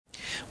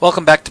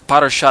Welcome back to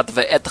Parashat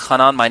Ve'et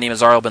Hanan. My name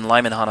is Ariel Ben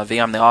Lyman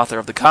Hanavi. I'm the author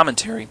of the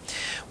commentary.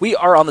 We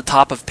are on the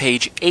top of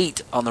page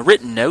 8 on the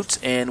written notes,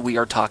 and we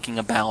are talking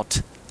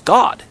about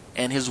God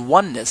and His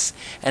oneness,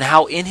 and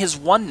how in His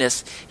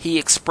oneness He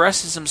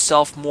expresses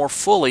Himself more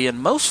fully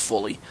and most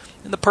fully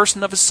in the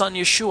person of His Son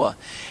Yeshua.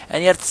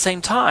 And yet at the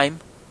same time,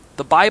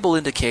 the Bible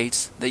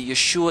indicates that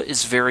Yeshua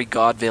is very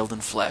God veiled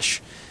in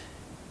flesh.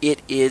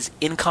 It is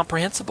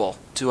incomprehensible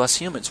to us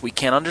humans. We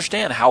can't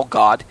understand how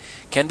God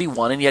can be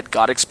one, and yet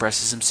God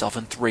expresses Himself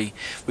in three.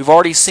 We've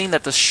already seen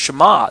that the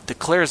Shema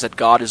declares that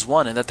God is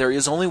one, and that there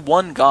is only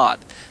one God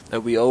that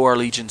we owe our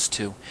allegiance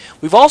to.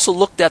 We've also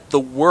looked at the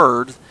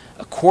Word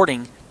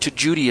according to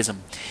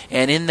Judaism.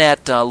 And in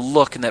that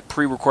look, in that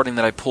pre-recording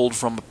that I pulled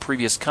from a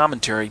previous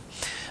commentary,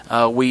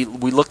 we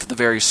looked at the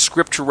various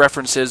scripture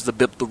references,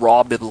 the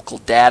raw biblical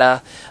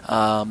data,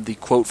 the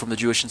quote from the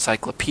Jewish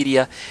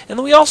Encyclopedia, and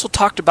then we also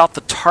talked about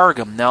the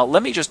Targum. Now,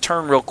 let me just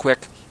turn real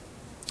quick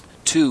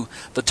to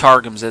the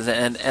Targums,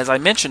 and as I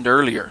mentioned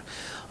earlier,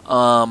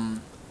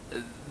 on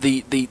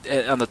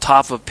the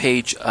top of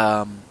page,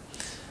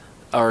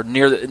 or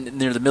near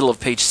the middle of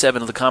page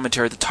 7 of the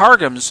commentary, the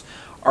Targums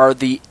are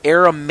the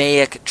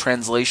Aramaic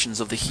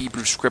translations of the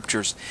Hebrew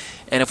Scriptures.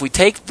 And if we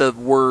take the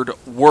word,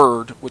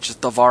 which is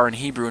davar in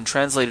Hebrew, and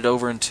translate it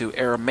over into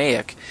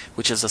Aramaic,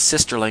 which is a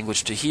sister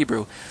language to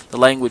Hebrew, the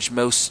language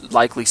most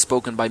likely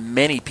spoken by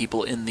many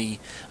people in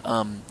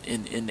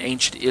in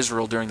ancient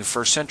Israel during the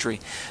first century,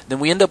 then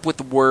we end up with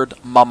the word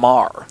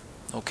mamar.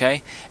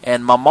 Okay?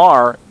 And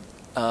mamar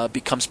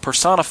becomes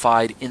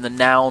personified in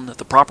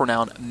the proper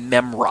noun,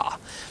 memra.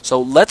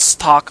 So let's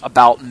talk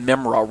about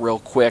memra real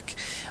quick.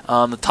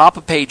 On the top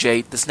of page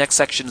 8, this next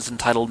section is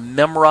entitled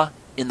Memra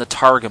in the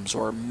Targums,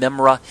 or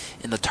Memra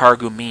in the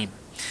Targumim.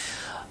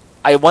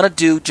 I want to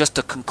do just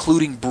a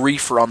concluding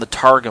briefer on the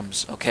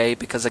Targums, okay?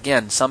 Because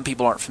again, some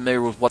people aren't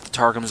familiar with what the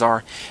Targums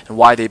are and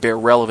why they bear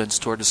relevance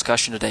to our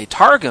discussion today.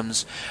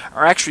 Targums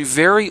are actually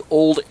very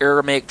old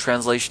Aramaic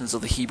translations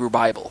of the Hebrew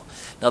Bible.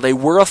 Now, they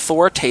were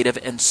authoritative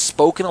and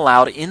spoken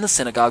aloud in the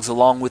synagogues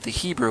along with the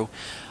Hebrew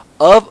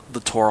of the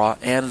Torah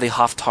and the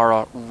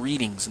Haftarah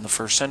readings in the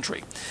first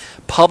century.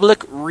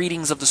 Public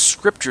readings of the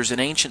scriptures in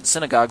ancient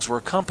synagogues were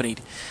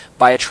accompanied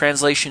by a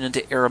translation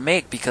into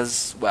Aramaic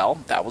because, well,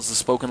 that was the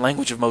spoken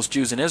language of most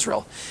Jews in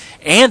Israel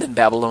and in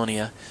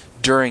Babylonia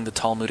during the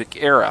Talmudic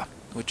era,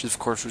 which of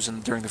course was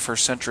during the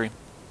first century.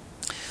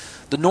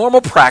 The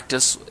normal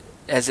practice,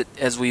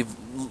 as we've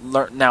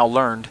now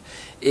learned,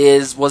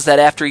 was that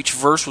after each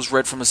verse was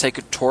read from the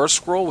sacred Torah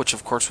scroll, which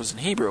of course was in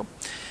Hebrew,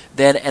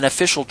 then an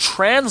official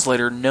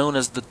translator known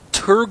as the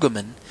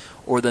Turguman,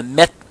 or the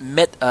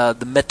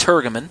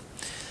Meturguman,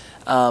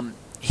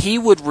 he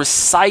would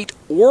recite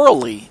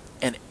orally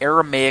an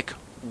Aramaic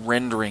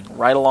rendering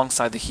right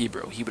alongside the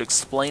Hebrew. He would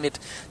explain it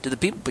to the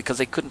people because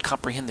they couldn't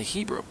comprehend the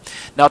Hebrew.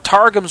 Now,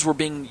 Targums were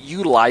being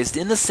utilized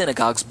in the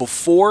synagogues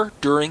before,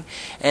 during,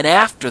 and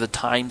after the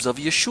times of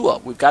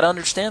Yeshua. We've got to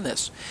understand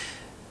this,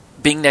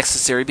 being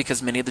necessary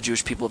because many of the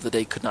Jewish people of the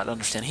day could not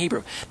understand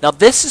Hebrew. Now,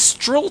 this is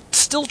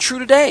still true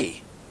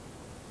today.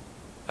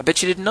 I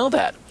bet you didn't know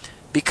that.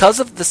 Because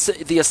of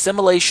the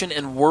assimilation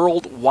and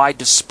worldwide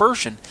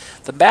dispersion,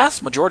 the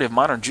vast majority of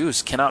modern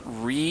Jews cannot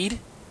read,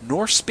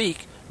 nor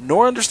speak,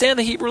 nor understand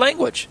the Hebrew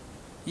language.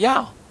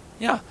 Yeah.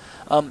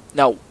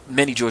 Now,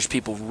 many Jewish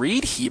people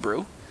read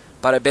Hebrew,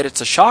 but I bet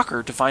it's a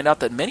shocker to find out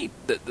that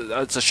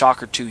it's a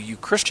shocker to you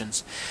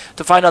Christians,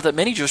 to find out that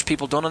many Jewish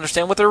people don't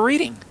understand what they're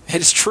reading.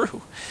 It is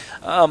true.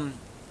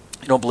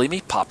 You don't believe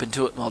me? Pop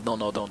into it. Well,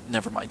 no, don't.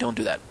 Never mind. Don't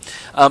do that.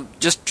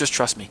 Just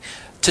trust me.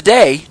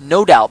 Today,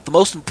 no doubt, the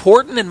most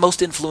important and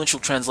most influential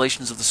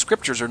translations of the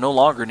Scriptures are no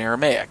longer in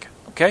Aramaic,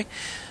 okay?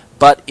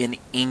 But in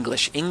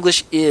English.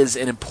 English is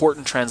an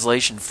important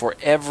translation for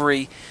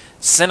every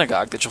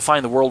synagogue that you'll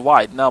find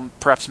worldwide. Now,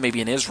 perhaps maybe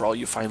in Israel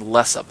you find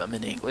less of them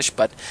in English,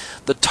 but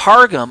the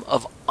Targum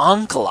of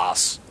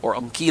Onkelos, or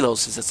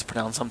Onkelos as it's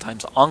pronounced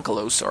sometimes,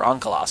 Onkelos or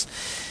Onkelos,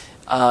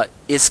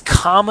 is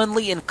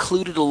commonly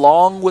included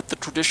along with the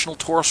traditional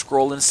Torah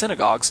scroll in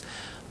synagogues,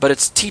 but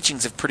its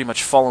teachings have pretty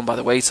much fallen by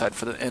the wayside,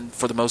 and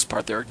for the most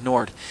part they're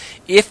ignored.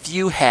 If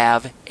you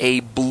have a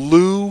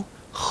blue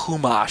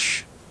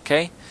Chumash,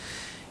 okay,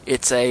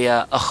 it's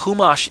a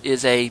Chumash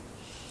is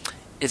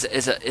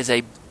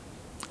a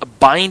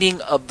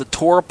binding of the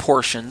Torah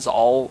portions,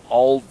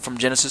 all from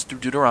Genesis through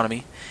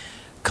Deuteronomy,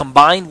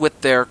 combined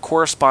with their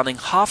corresponding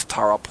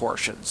Haftarah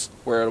portions,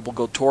 where it will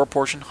go Torah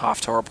portion,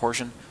 Haftarah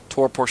portion,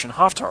 Torah portion,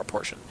 Haftarah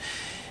portion.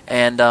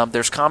 And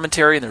there's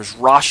commentary, and there's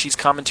Rashi's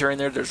commentary in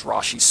there. There's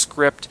Rashi's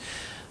script,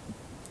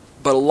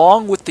 but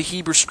along with the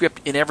Hebrew script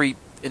in every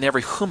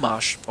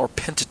Chumash, or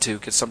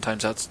Pentateuch, as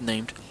sometimes that's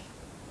named.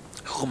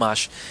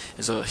 Chumash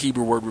is a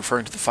Hebrew word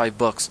referring to the 5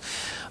 books,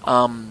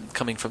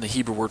 coming from the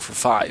Hebrew word for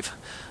 5.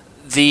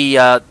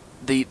 The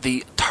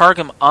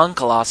Targum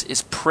Onkelos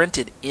is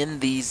printed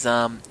in these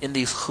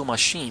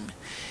Chumashim,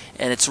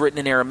 and it's written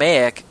in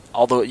Aramaic,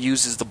 although it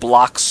uses the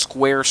block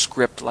square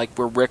script like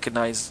we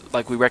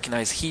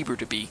recognize Hebrew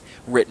to be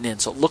written in.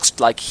 So it looks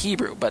like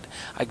Hebrew, but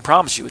I can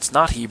promise you it's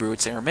not Hebrew,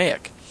 it's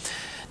Aramaic.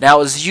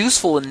 Now, as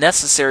useful and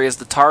necessary as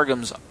the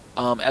Targums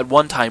at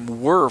one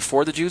time were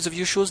for the Jews of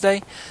Yeshua's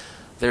day,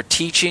 their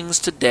teachings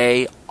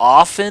today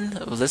often,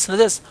 listen to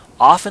this,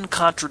 often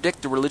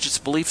contradict the religious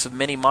beliefs of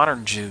many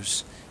modern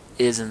Jews.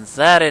 Isn't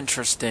that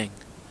interesting?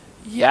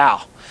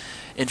 Yeah.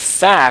 In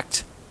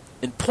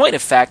point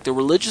of fact, the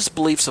religious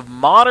beliefs of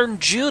modern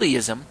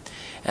Judaism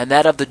and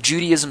that of the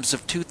Judaisms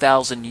of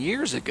 2,000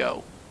 years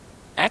ago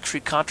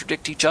actually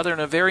contradict each other in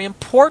a very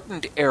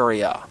important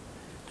area.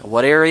 Now,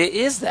 what area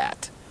is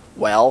that?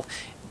 Well,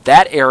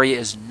 that area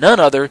is none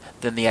other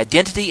than the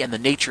identity and the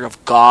nature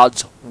of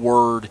God's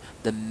Word,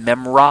 the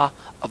Memra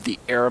of the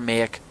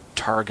Aramaic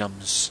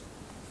Targums.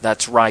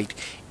 That's right.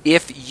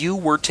 If you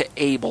were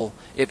able,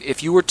 those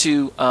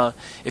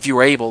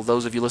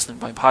of you listening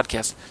to my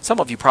podcast, some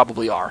of you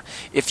probably are,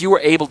 if you were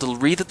able to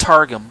read the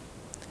Targum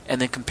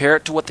and then compare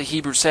it to what the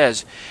Hebrew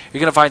says,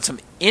 you're going to find some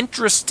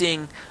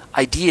interesting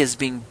ideas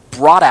being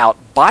brought out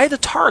by the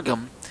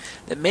Targum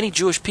that many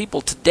Jewish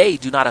people today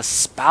do not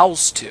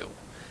espouse to.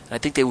 And I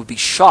think they would be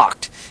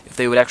shocked if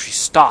they would actually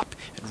stop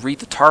and read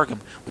the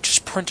Targum, which is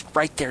printed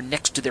right there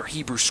next to their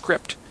Hebrew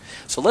script.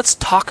 So let's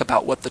talk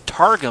about what the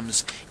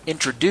Targums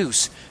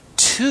introduce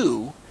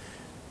to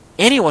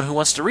anyone who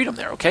wants to read them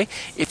there, okay?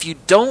 If you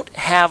don't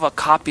have a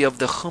copy of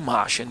the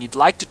Chumash and you'd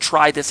like to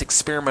try this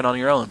experiment on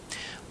your own,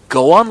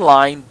 go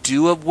online,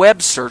 do a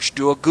web search,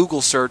 do a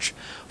Google search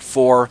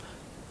for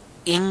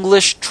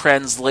English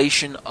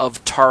translation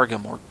of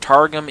Targum, or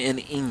Targum in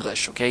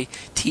English, okay?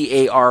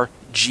 Targum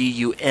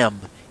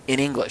in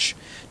English.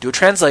 Do a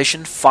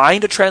translation,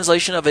 find a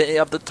translation of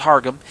the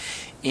Targum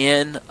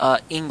in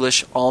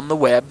English on the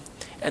web,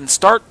 and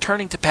start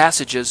turning to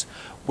passages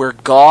where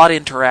God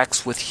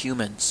interacts with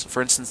humans.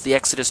 For instance, the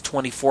Exodus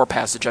 24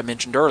 passage I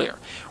mentioned earlier.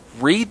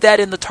 Read that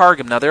in the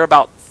Targum. Now, there are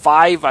about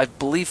five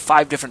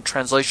different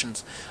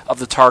translations of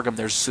the Targum.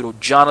 There's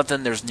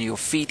Pseudo-Jonathan, there's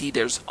Neophiti,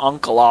 there's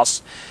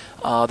Onkelos,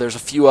 there's a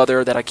few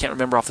other that I can't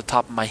remember off the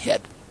top of my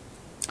head.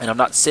 And I'm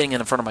not sitting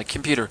in front of my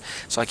computer,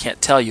 so I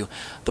can't tell you.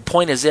 The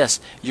point is this.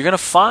 You're going to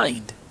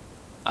find,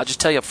 I'll just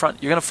tell you up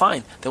front, you're going to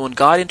find that when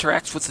God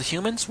interacts with the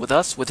humans, with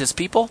us, with His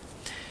people,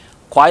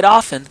 quite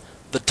often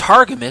the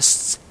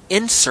Targumists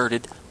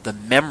inserted the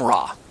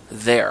Memra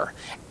there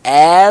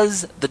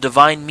as the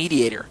divine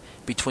mediator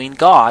between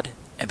God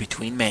and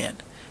between man.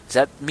 Does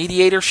that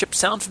mediatorship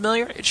sound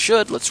familiar? It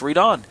should. Let's read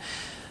on.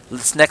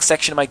 This next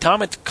section of my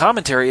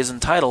commentary is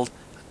entitled,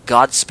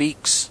 God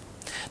Speaks.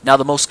 Now,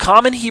 the most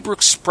common Hebrew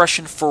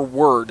expression for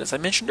word, as I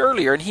mentioned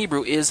earlier in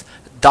Hebrew, is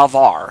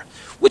davar,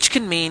 which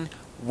can mean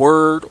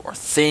word or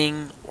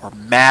thing or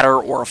matter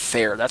or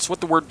affair. That's what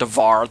the word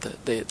davar,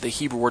 the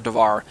Hebrew word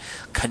davar,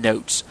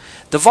 connotes.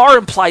 Davar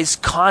implies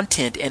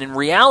content and in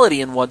reality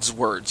in one's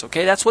words.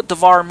 Okay, that's what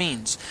davar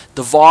means.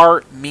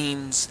 Davar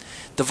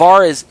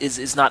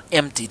is not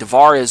empty.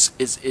 Davar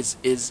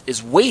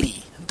is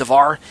weighty.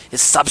 Davar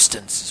is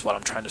substance, is what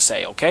I'm trying to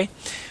say. Okay,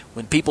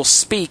 when people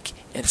speak,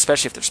 and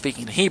especially if they're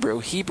speaking in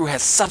Hebrew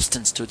has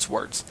substance to its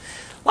words.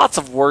 Lots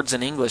of words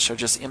in English are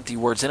just empty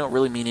words. They don't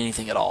really mean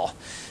anything at all.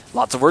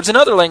 Lots of words in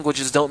other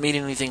languages don't mean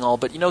anything at all.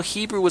 But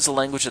Hebrew was a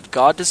language that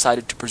God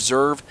decided to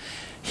preserve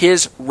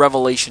His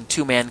revelation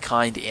to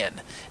mankind in.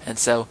 And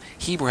so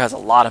Hebrew has a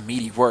lot of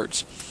meaty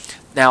words.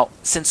 Now,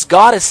 since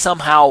God is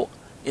somehow,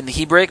 in the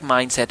Hebraic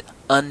mindset,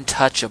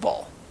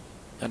 untouchable,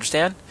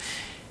 understand?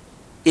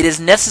 It is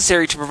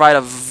necessary to provide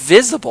a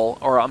viable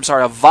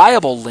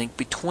link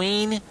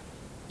between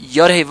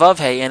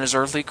Yod-Heh-Vav-Heh and His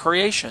earthly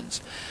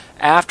creations.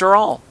 After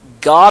all,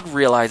 God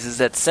realizes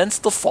that since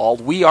the fall,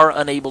 we are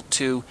unable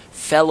to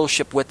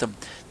fellowship with Him.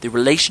 The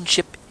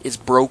relationship is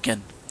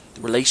broken.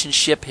 The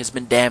relationship has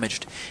been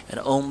damaged,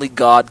 and only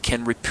God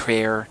can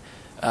repair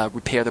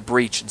the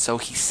breach. And so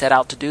He set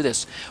out to do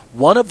this.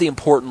 One of the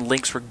important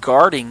links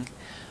regarded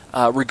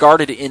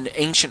in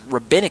ancient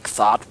rabbinic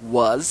thought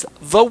was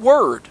the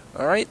Word.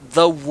 All right,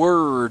 the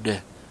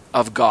Word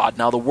of God.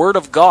 Now, the Word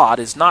of God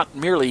is not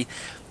merely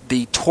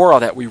the Torah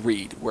that we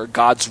read, where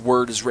God's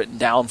Word is written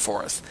down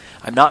for us.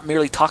 I'm not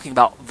merely talking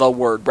about the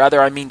Word.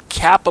 Rather, I mean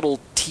capital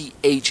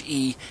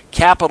T-H-E,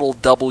 capital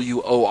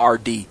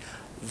W-O-R-D.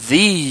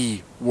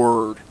 The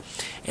Word.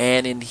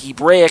 And in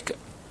Hebraic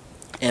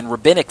and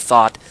Rabbinic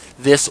thought,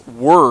 this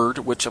Word,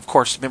 which of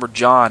course, remember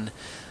John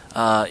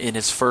in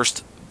the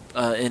first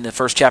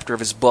chapter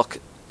of his book,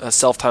 a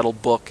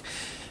self-titled book,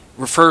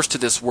 refers to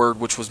this Word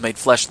which was made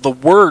flesh. The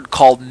word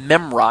called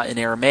Memra in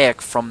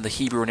Aramaic, from the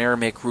Hebrew and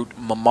Aramaic root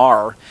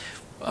mamar,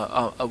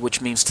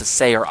 which means to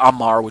say, or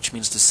amar, which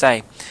means to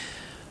say.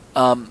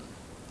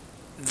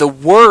 The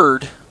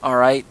word, all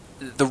right,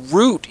 the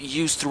root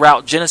used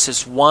throughout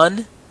Genesis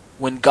 1,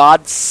 when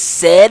God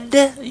said,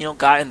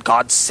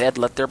 God said,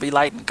 let there be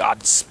light, and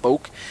God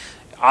spoke.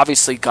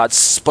 Obviously, God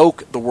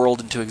spoke the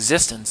world into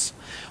existence.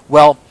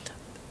 Well,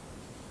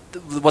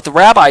 what the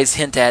rabbis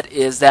hint at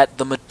is that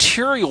the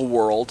material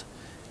world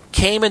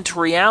came into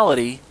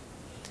reality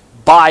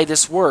by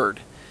this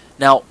word.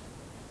 Now,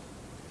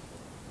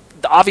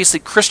 obviously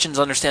Christians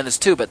understand this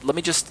too, but let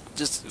me just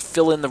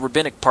fill in the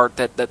rabbinic part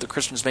that the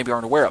Christians maybe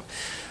aren't aware of.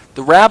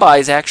 The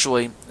rabbis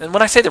actually, and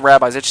when I say the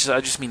rabbis, I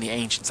just mean the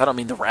ancients. I don't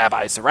mean the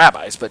rabbis,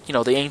 but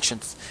the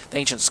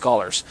ancient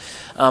scholars.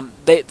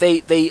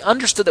 They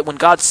understood that when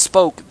God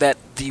spoke, that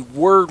the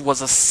Word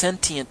was a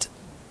sentient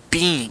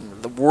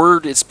being. The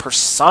Word is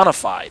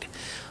personified.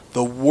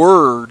 The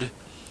Word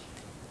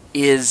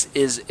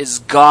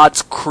is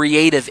God's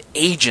creative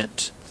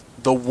agent.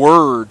 The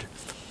Word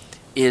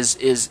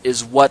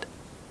is what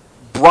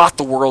brought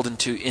the world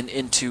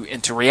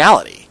into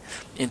reality,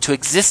 into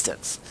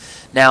existence.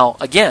 Now,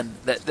 again,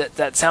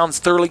 that sounds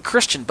thoroughly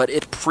Christian, but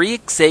it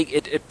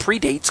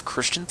predates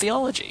Christian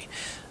theology.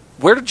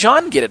 Where did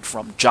John get it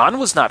from? John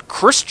was not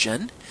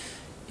Christian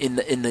in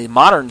the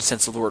modern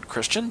sense of the word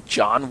Christian.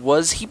 John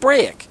was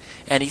Hebraic,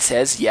 and he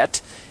says he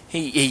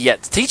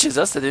teaches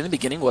us that in the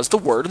beginning was the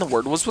Word, and the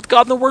Word was with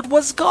God, and the Word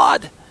was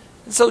God.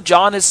 And so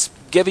John is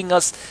giving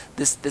us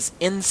this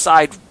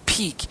inside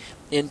peek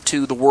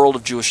into the world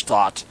of Jewish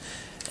thought.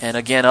 And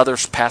again, other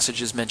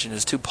passages mention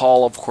this too.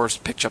 Paul, of course,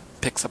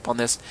 picks up on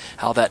this,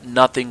 how that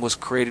nothing was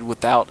created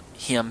without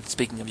him,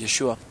 speaking of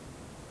Yeshua.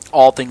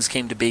 All things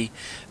came to be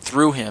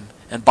through him,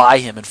 and by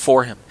him, and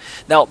for him.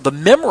 Now, the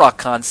Memra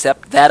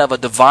concept, that of a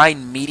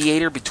divine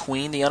mediator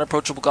between the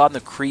unapproachable God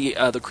and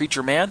the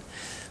creature man,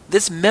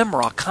 this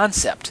Memra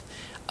concept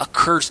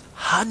occurs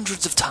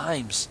hundreds of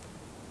times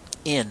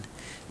in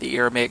the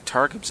Aramaic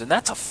Targums. And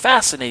that's a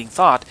fascinating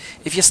thought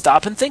if you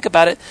stop and think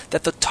about it,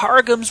 that the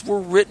Targums were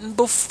written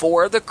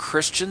before the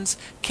Christians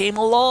came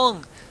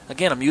along.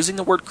 Again, I'm using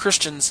the word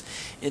Christians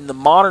in the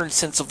modern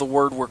sense of the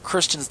word, where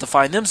Christians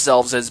define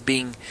themselves as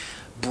being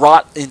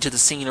brought into the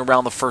scene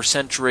around the first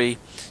century,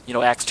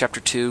 Acts chapter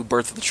 2,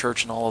 birth of the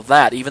church and all of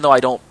that, even though I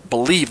don't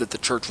believe that the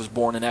church was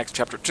born in Acts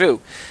chapter 2.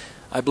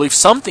 I believe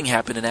something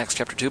happened in Acts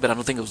chapter 2, but I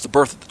don't think it was the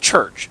birth of the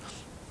church.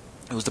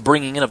 It was the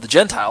bringing in of the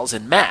Gentiles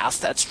in mass,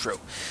 that's true.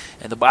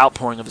 And the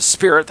outpouring of the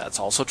Spirit, that's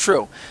also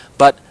true.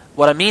 But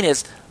what I mean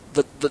is,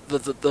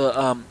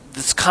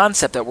 this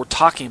concept that we're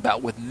talking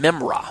about with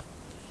Memra,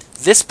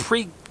 this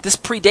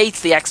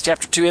predates the Acts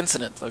chapter 2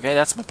 incident, okay?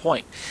 That's my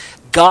point.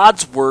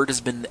 God's Word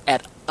has been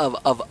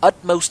of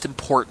utmost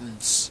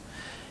importance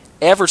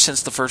ever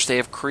since the first day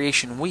of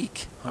creation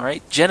week, all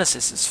right?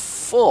 Genesis is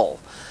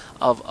full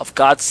of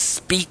God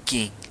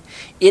speaking.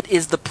 It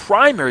is the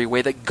primary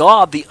way that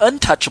God, the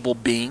untouchable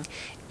being,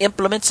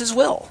 implements His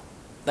will.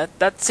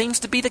 That seems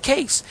to be the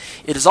case.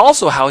 It is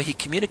also how He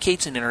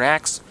communicates and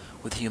interacts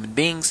with human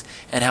beings,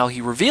 and how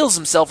He reveals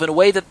Himself in a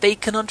way that they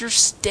can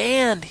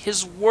understand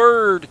His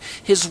Word,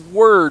 His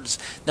words.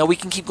 Now we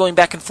can keep going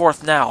back and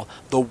forth now.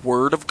 The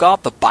Word of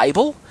God, the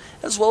Bible,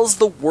 as well as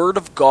the Word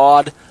of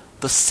God,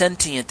 the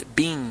sentient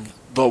being,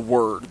 the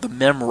Word, the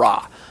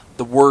Memra,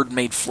 the Word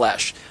made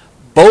flesh.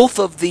 Both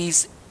of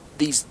these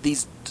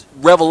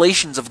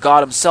revelations of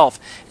God Himself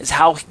is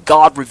how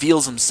God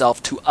reveals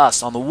Himself to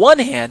us. On the one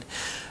hand,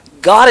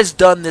 God has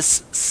done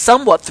this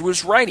somewhat through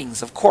His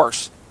writings, of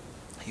course.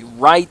 He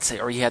writes,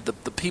 or He had the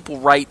people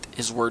write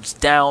His words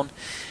down,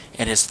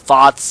 and His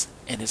thoughts,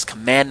 and His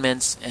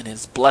commandments, and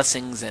His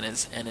blessings, and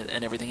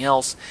everything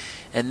else,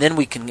 and then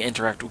we can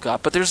interact with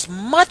God. But there's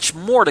much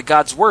more to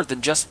God's Word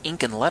than just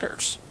ink and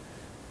letters.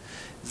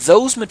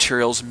 Those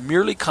materials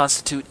merely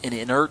constitute an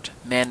inert,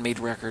 man-made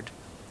record.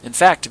 In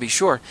fact, to be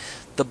sure,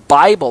 the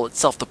Bible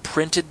itself, the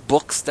printed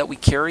books that we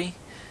carry,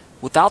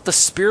 without the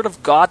Spirit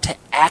of God to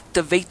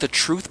activate the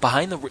truth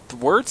behind the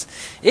words,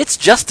 it's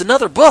just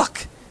another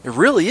book. It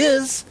really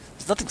is.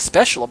 There's nothing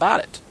special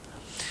about it.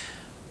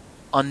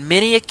 On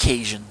many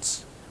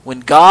occasions,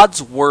 when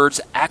God's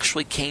words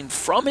actually came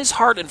from His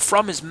heart and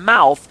from His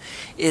mouth,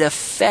 it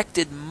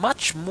affected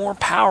much more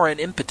power and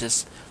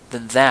impetus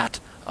than that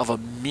of a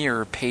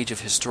mere page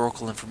of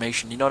historical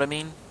information. You know what I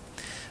mean?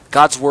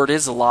 God's Word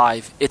is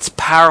alive. It's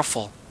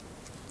powerful.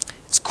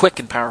 It's quick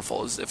and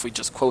powerful, as if we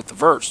just quote the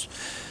verse.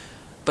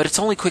 But it's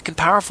only quick and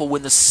powerful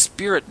when the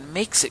Spirit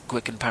makes it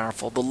quick and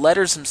powerful. The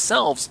letters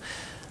themselves,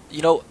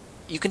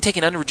 you can take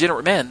an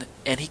unregenerate man,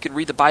 and he could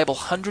read the Bible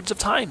hundreds of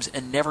times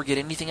and never get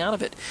anything out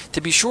of it.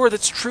 To be sure,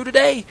 that's true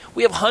today.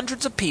 We have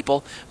hundreds of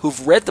people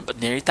who've read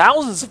nearly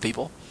thousands of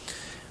people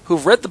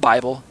who've read the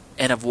Bible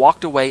and have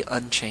walked away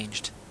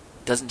unchanged.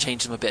 It doesn't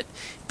change them a bit,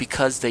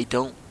 because they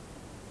don't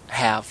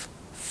have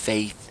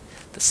faith.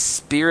 The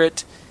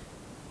Spirit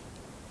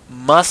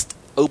must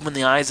open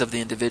the eyes of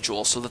the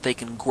individual so that they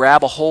can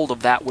grab a hold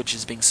of that which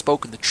is being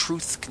spoken, the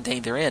truth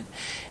contained therein,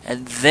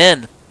 and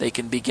then they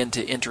can begin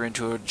to enter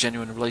into a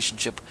genuine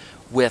relationship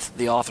with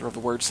the author of the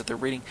words that they're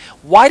reading.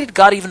 Why did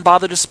God even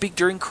bother to speak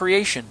during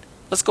creation?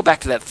 Let's go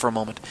back to that for a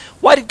moment.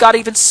 Why did God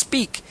even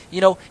speak?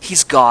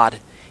 He's God.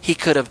 He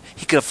could have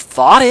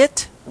thought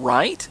it,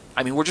 right?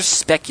 I mean, we're just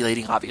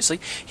speculating, obviously.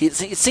 It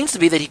seems to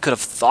be that He could have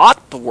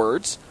thought the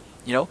words,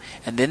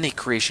 and then the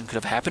creation could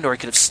have happened, or He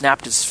could have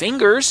snapped His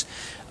fingers,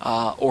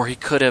 or He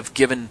could have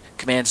given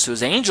commands to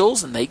His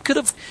angels, and they could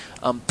have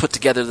put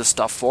together the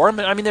stuff for Him.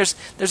 I mean,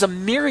 there's a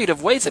myriad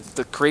of ways that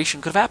the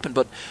creation could have happened,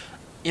 but,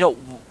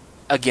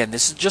 again,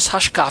 this is just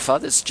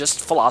hashkafa, this is just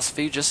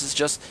philosophy, this is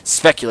just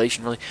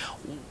speculation, really.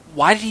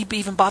 Why did he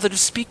even bother to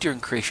speak during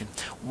creation?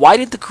 Why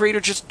didn't the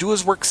Creator just do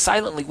his work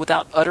silently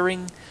without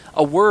uttering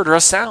a word or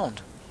a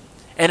sound?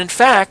 And in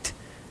fact,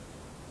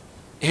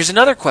 here's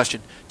another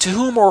question. To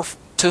whom or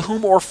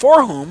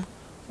for whom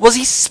was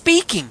he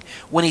speaking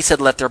when he said,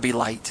 "Let there be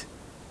light"?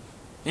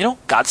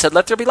 God said,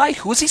 "Let there be light."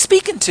 Who was he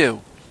speaking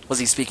to? Was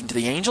he speaking to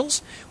the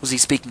angels? Was he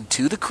speaking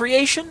to the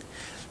creation?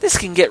 This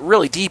can get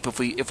really deep if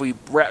we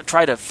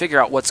try to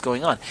figure out what's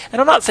going on. And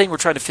I'm not saying we're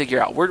trying to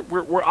figure out.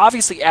 We're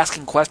obviously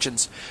asking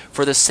questions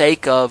for the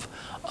sake of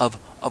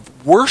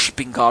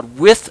worshiping God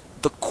with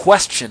the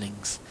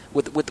questionings,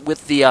 with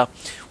the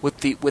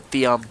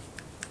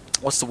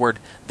what's the word?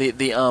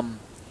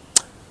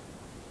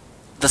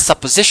 The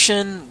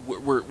supposition.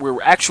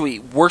 We're actually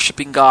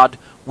worshiping God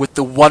with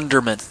the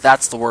wonderment.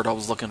 That's the word I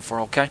was looking for.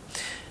 Okay,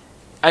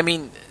 I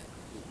mean,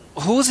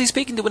 who was he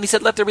speaking to when he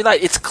said, "Let there be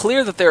light"? It's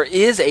clear that there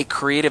is a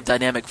creative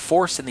dynamic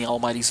force in the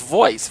Almighty's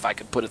voice, if I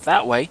could put it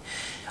that way.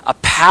 A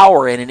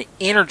power and an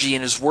energy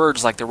in his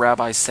words, like the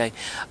rabbis say.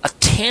 A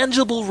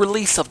tangible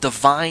release of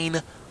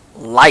divine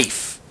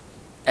life,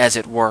 as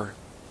it were.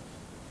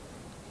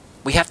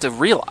 We have to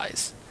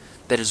realize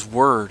that his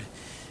word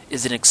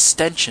is an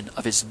extension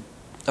of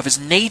his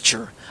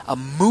nature, a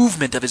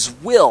movement of his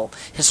will.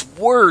 His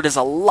word is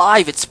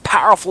alive, it's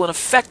powerful and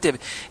effective.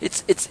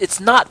 It's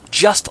not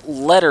just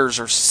letters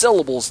or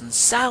syllables and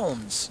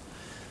sounds.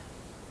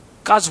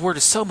 God's word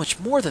is so much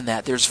more than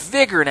that. There's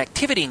vigor and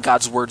activity in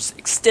God's words,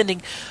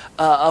 extending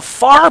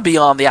far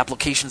beyond the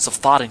applications of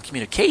thought and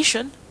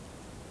communication.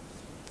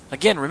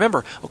 Again,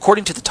 remember,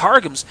 according to the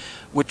Targums,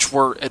 which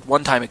were at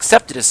one time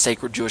accepted as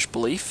sacred Jewish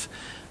belief,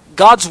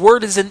 God's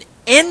word is an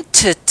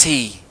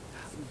entity.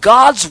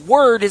 God's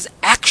word is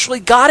actually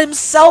God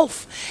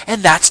himself.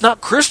 And that's not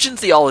Christian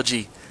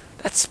theology.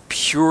 That's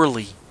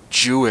purely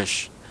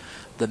Jewish.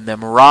 The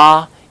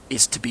Memra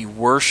is to be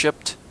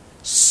worshipped,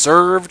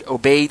 served,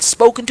 obeyed,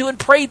 spoken to, and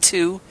prayed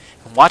to.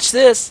 And watch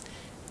this.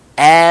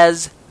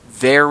 As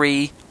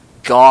very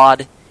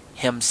God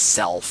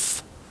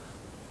himself.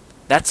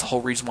 That's the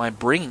whole reason why I'm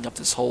bringing up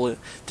this whole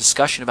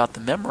discussion about the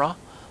Memra.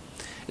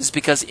 Is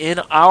because in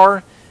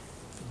our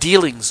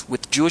dealings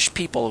with Jewish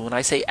people, and when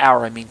I say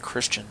our, I mean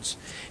Christians,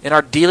 in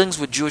our dealings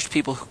with Jewish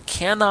people who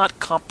cannot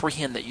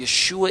comprehend that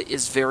Yeshua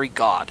is very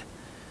God,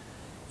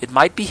 it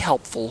might be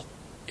helpful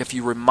if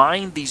you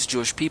remind these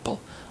Jewish people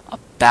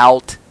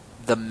about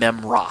the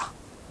Memra.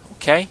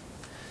 Okay?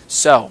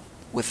 So,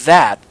 with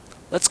that,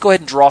 let's go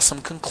ahead and draw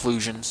some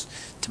conclusions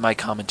to my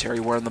commentary.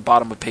 We're on the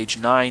bottom of page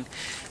 9,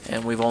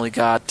 and we've only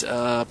got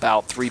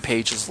about 3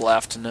 pages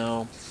left.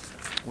 No,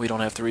 we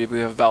don't have 3. We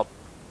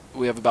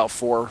have about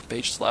 4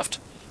 pages left.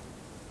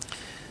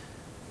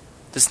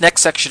 This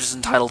next section is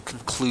entitled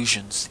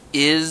Conclusions.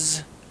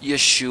 Is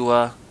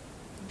Yeshua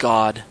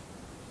God?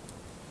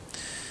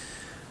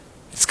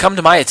 It's come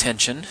to my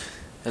attention,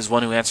 as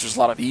one who answers a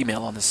lot of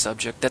email on this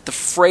subject, that the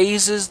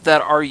phrases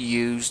that are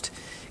used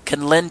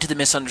can lend to the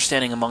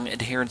misunderstanding among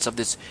adherents of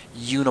this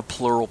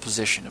uniplural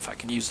position, if I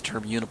can use the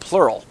term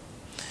uniplural.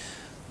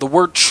 The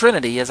word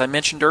Trinity, as I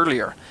mentioned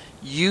earlier,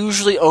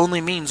 usually only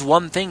means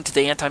one thing to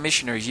the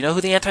anti-missionaries. You know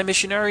who the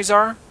anti-missionaries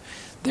are?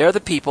 They're the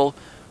people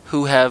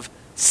who have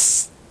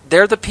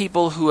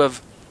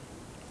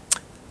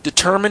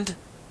determined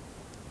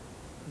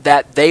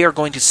that they are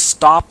going to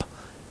stop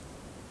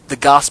the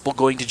gospel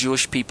going to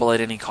Jewish people at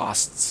any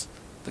costs.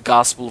 The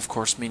gospel, of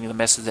course, meaning the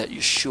message that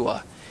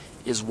Yeshua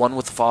is one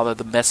with the Father,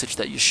 the message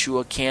that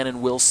Yeshua can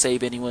and will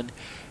save anyone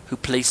who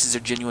places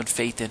their genuine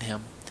faith in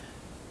him.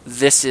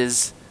 This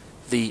is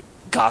the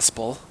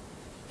gospel,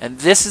 and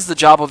this is the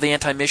job of the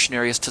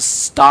anti-missionary, is to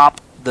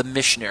stop the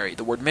missionary.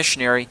 The word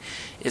missionary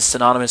is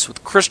synonymous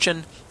with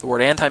Christian. The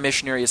word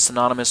anti-missionary is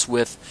synonymous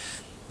with,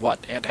 what,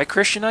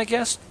 anti-Christian, I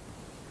guess?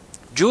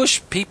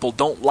 Jewish people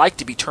don't like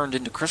to be turned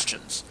into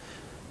Christians.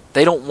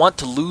 They don't want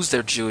to lose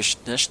their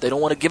Jewishness. They don't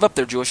want to give up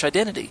their Jewish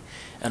identity.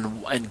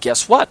 And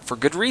guess what? For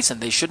good reason.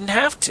 They shouldn't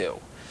have to.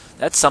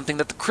 That's something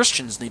that the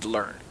Christians need to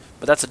learn.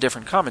 But that's a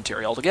different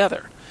commentary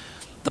altogether.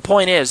 The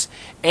point is,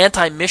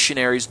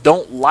 anti-missionaries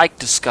don't like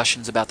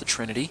discussions about the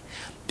Trinity,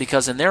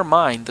 because in their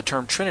mind, the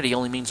term Trinity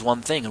only means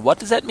one thing. And what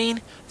does that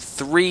mean?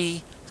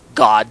 3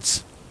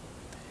 gods.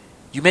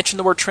 You mention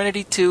the word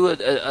Trinity to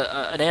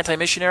an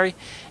anti-missionary,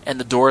 and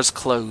the door is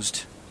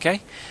closed.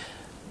 Okay?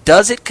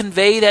 Does it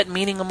convey that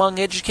meaning among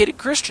educated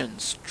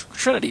Christians?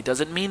 Trinity, does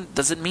it mean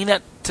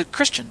that to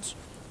Christians?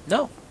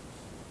 No.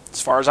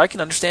 As far as I can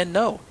understand,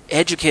 no.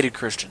 Educated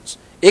Christians.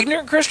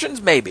 Ignorant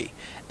Christians, maybe.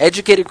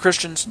 Educated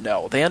Christians,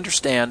 no. They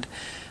understand.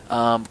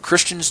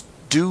 Christians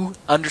do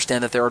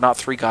understand that there are not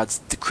 3 gods.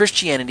 The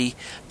Christianity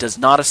does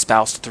not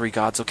espouse the 3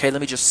 gods. Okay, let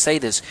me just say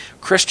this.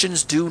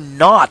 Christians do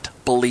not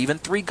believe in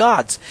 3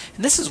 gods.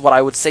 And this is what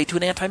I would say to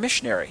an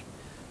anti-missionary.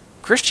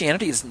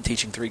 Christianity isn't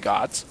teaching 3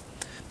 gods.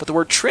 But the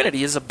word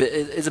Trinity is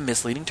a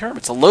misleading term.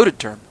 It's a loaded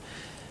term.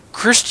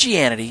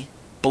 Christianity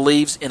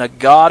believes in a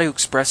God who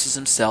expresses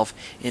himself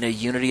in a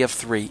unity of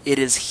 3. It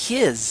is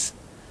his,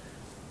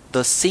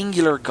 the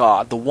singular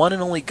God, the one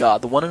and only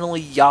God, the one and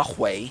only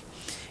Yahweh.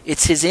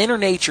 It's his inner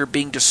nature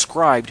being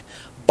described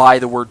by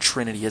the word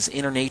Trinity, his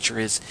inner nature,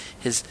 his.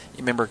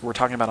 Remember, we're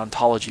talking about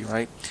ontology,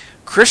 right?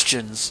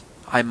 Christians,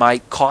 I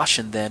might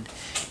caution then,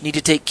 need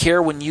to take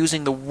care when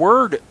using the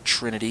word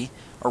Trinity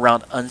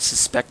around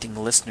unsuspecting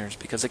listeners,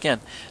 because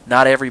again,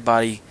 not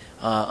everybody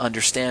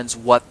understands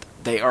what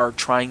they are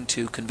trying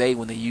to convey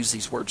when they use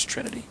these words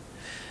Trinity.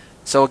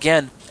 So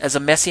again, as a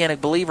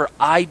Messianic believer,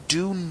 I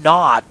do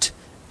not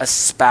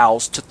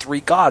espouse to three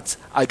gods.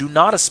 I do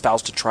not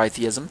espouse to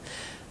tritheism.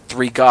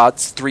 Three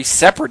gods, three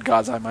separate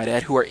gods, I might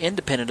add, who are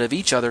independent of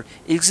each other,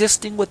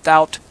 existing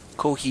without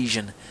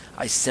cohesion.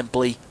 I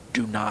simply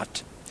do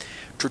not.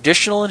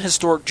 Traditional and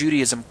historic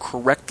Judaism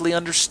correctly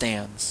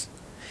understands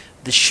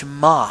the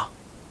Shema,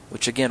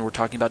 which again, we're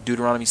talking about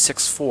Deuteronomy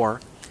 6:4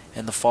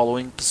 and the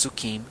following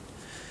Pesukim.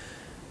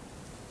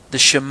 The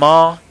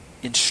Shema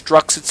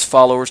instructs its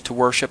followers to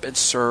worship and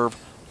serve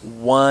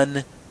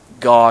one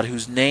God,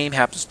 whose name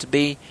happens to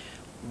be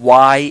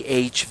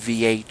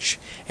YHVH.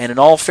 And in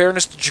all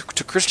fairness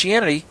to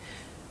Christianity,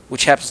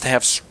 which happens to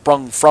have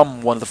sprung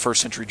from one of the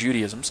first century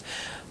Judaisms,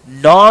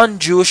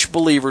 non-Jewish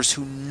believers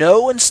who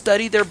know and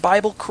study their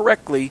Bible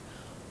correctly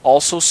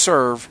also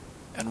serve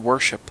and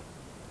worship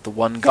the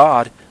one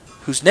God,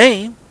 whose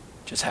name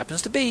just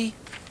happens to be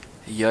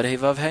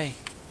Yod-Heh-Vav-Heh.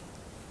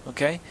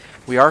 Okay?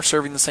 We are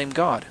serving the same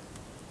God.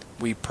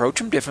 We approach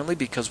him differently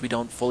because we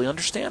don't fully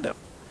understand him.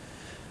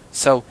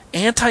 So,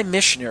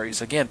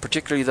 anti-missionaries, again,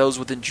 particularly those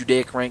within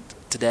Judaic rank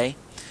today,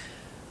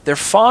 they're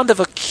fond of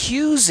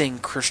accusing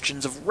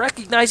Christians of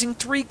recognizing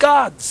three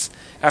gods.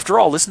 After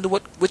all, listen to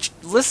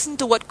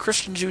what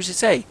Christians usually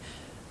say.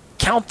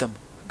 Count them.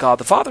 God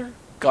the Father,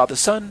 God the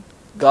Son,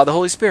 God the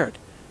Holy Spirit.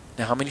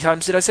 Now, how many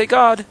times did I say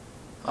God?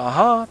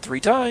 3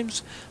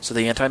 times. So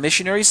the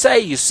anti-missionaries say,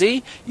 you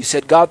see, you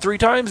said God 3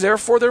 times,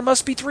 therefore there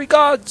must be 3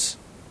 gods.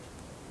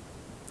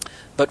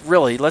 But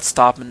really, let's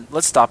stop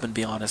and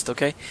be honest,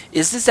 okay?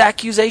 Is this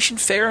accusation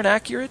fair and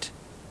accurate?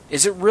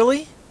 Is it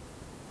really?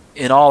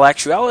 In all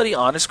actuality,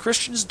 honest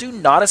Christians do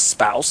not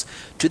espouse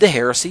to the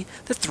heresy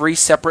that 3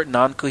 separate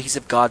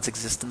non-cohesive gods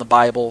exist in the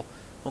Bible.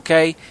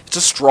 Okay? It's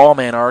a straw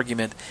man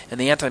argument,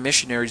 and the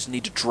anti-missionaries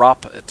need to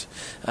drop it.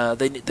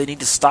 They need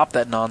to stop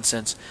that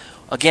nonsense.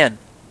 Again,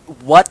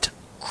 what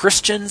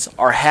Christians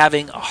are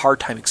having a hard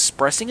time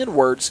expressing in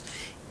words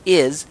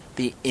is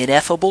the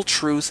ineffable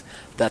truth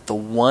that the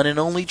one and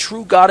only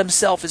true God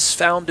himself is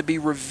found to be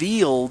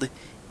revealed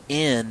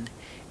in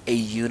a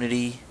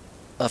unity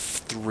of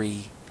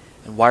 3.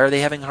 And why are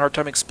they having a hard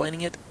time explaining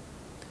it?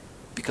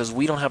 Because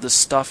we don't have the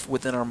stuff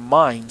within our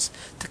minds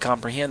to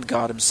comprehend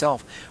God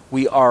himself.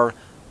 We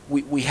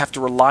have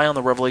to rely on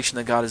the revelation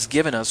that God has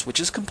given us,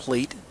 which is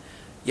complete,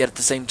 yet at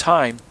the same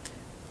time,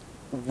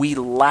 we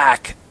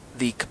lack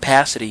the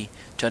capacity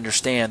to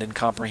understand and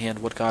comprehend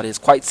what God is.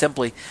 Quite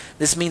simply,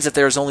 this means that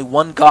there is only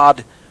one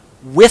God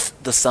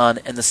with the Son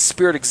and the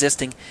Spirit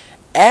existing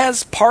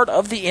as part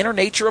of the inner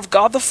nature of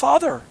God the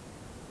Father,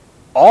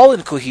 all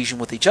in cohesion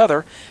with each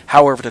other.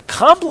 However, to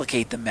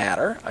complicate the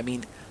matter,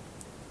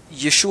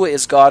 Yeshua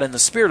is God and the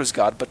Spirit is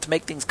God, but to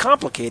make things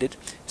complicated,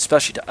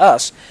 especially to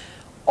us,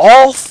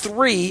 all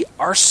 3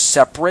 are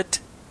separate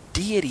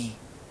deity.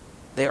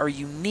 They are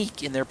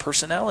unique in their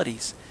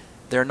personalities.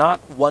 They're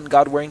not one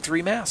God wearing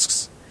 3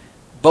 masks.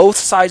 Both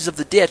sides of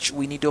the ditch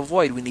we need to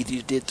avoid. We need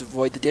to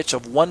avoid the ditch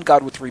of one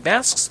God with 3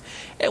 masks,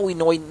 and we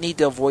need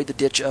to avoid the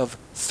ditch of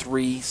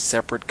 3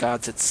 separate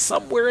gods. It's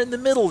somewhere in the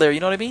middle there, you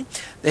know what I mean?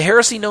 The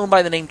heresy known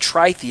by the name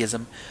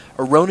tritheism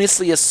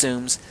erroneously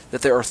assumes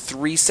that there are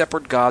 3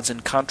 separate gods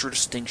in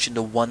contradistinction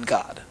to one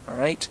God. All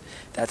right?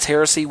 That's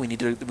heresy. We need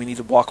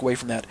to walk away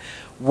from that.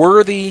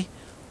 Worthy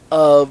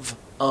of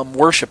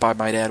worship, I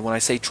might add. When I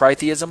say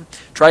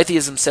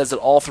tritheism says that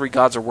all 3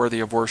 gods are worthy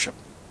of worship.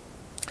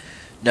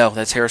 No,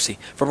 that's heresy.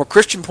 From a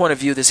Christian point of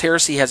view, this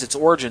heresy has its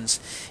origins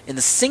in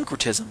the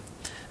syncretism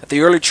that the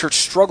early church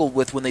struggled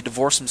with when they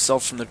divorced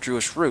themselves from their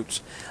Jewish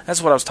roots.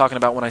 That's what I was talking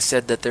about when I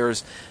said that there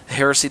is a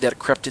heresy that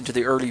crept into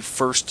the early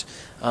first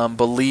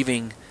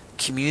believing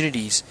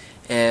communities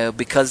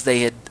because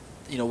they had,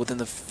 within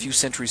the few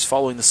centuries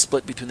following the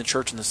split between the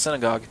church and the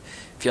synagogue,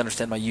 if you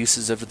understand my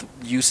usages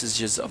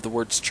of the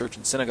words church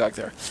and synagogue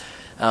there,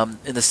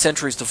 in the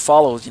centuries to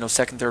follow,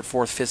 2nd, 3rd,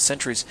 4th, 5th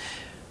centuries,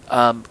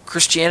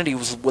 Christianity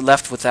was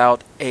left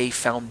without a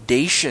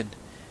foundation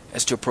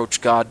as to approach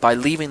God. By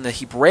leaving the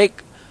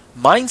Hebraic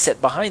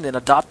mindset behind and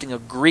adopting a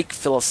Greek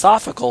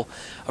philosophical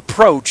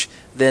approach,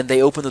 then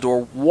they opened the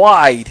door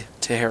wide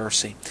to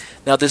heresy.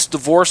 Now, this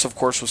divorce, of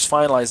course, was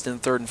finalized in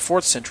the 3rd and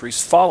 4th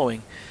centuries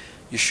following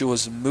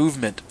Yeshua's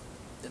movement.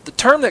 The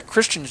term that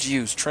Christians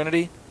use,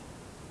 Trinity,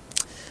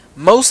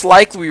 most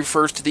likely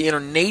refers to the inner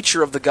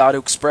nature of the God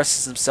who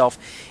expresses himself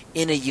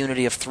in a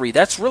unity of 3.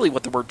 That's really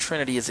what the word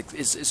Trinity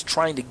is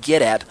trying to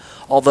get at,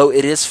 although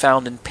it is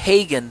found in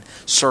pagan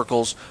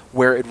circles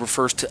where it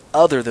refers to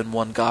other than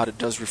one God. It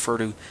does refer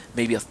to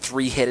maybe a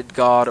 3-headed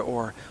God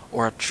or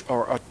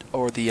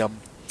the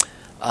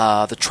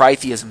the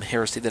tritheism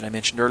heresy that I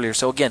mentioned earlier.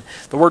 So again,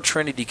 the word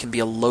Trinity can be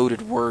a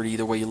loaded word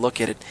either way you look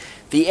at it.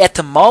 The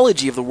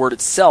etymology of the word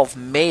itself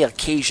may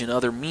occasion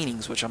other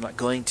meanings, which I'm not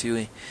going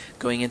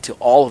into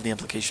all of the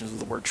implications of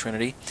the word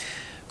Trinity.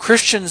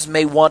 Christians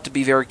may want to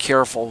be very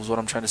careful, is what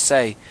I'm trying to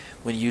say,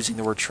 when using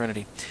the word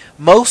Trinity.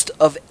 Most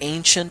of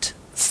ancient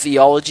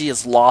theology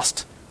is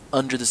lost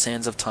under the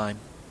sands of time.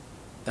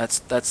 That's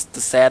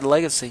the sad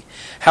legacy.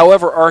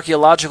 However,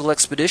 archaeological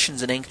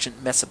expeditions in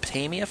ancient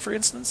Mesopotamia, for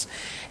instance,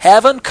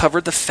 have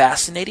uncovered the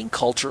fascinating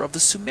culture of the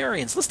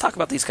Sumerians. Let's talk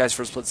about these guys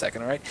for a split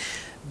second, all right?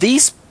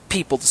 These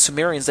people, the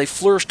Sumerians, they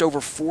flourished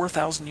over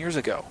 4,000 years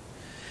ago.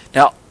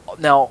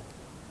 Now,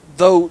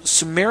 though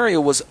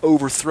Sumeria was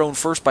overthrown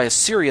first by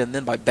Assyria and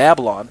then by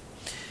Babylon,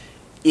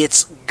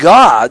 its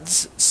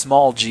gods,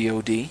 small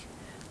g-o-d,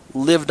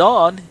 lived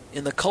on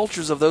in the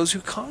cultures of those who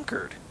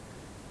conquered.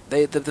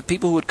 The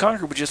people who would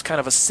conquer would just kind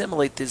of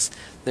assimilate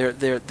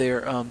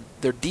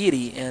their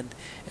deity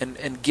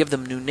and give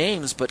them new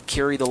names, but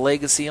carry the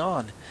legacy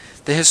on.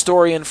 The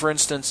historian, for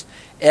instance,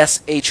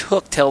 S.H.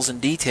 Hook, tells in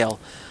detail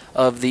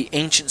of the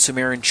ancient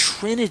Sumerian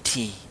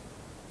Trinity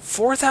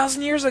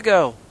 4,000 years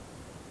ago.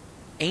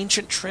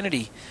 Ancient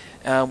Trinity.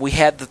 We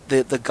had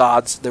the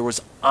gods. There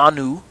was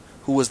Anu,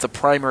 who was the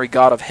primary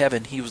god of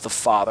heaven. He was the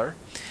father.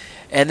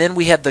 And then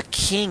we had the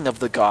king of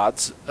the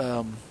gods.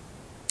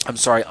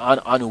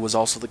 Anu was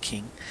also the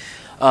king.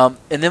 And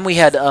then we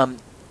had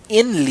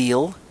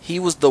Enlil. He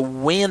was the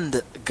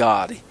wind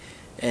god.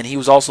 And he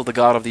was also the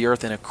god of the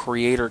earth and a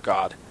creator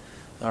god.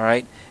 All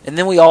right. And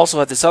then we also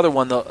had this other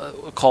one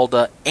called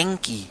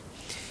Enki.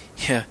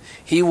 Yeah,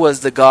 he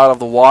was the god of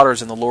the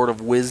waters and the lord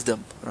of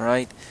wisdom. All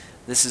right.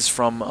 This is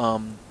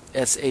from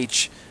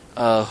S.H.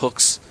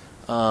 Hook's,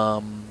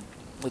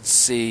 let's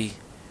see,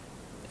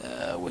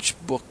 which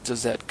book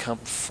does that come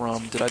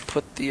from? Did I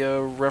put the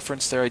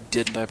reference there? I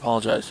didn't. I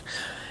apologize.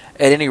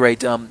 At any rate,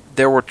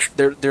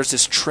 there's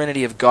this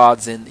trinity of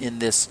gods in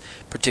this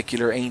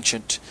particular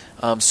ancient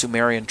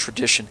Sumerian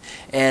tradition.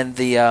 And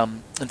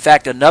in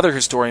fact, another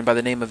historian by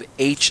the name of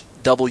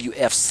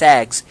H.W.F.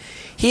 Saggs,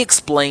 he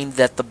explained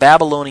that the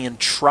Babylonian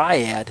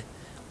triad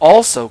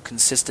also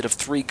consisted of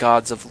three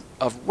gods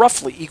of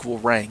roughly equal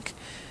rank,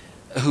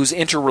 whose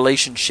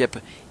interrelationship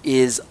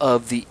is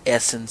of the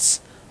essence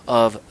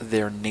of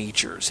their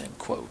natures, end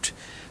quote.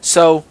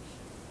 So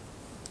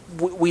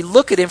we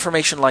look at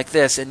information like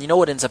this, and you know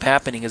what ends up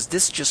happening is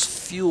this just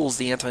fuels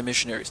the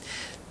anti-missionaries.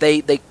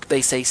 They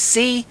say,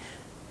 see,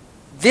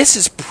 this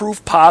is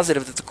proof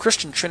positive that the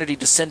Christian Trinity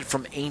descended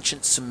from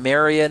ancient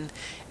Sumerian,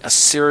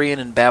 Assyrian,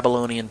 and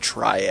Babylonian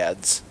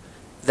triads.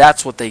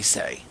 That's what they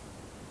say.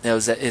 Now,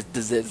 is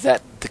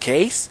that the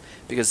case?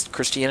 Because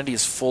Christianity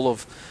is full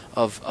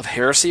of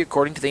heresy,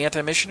 according to the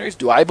anti-missionaries?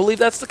 Do I believe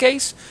that's the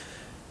case?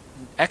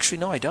 Actually,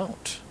 no, I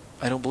don't.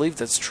 I don't believe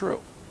that's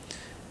true.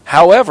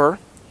 However,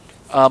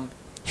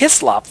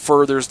 Hislop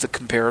furthers the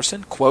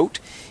comparison, quote,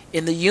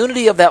 in the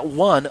unity of that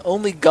one,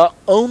 only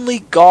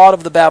God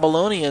of the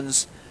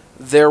Babylonians,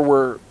 there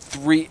were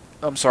three...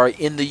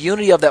 in the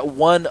unity of that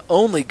one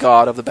only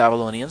God of the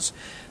Babylonians,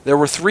 there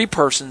were three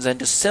persons, and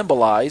to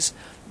symbolize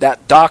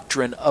that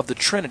doctrine of the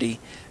Trinity,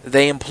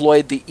 they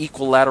employed the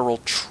equilateral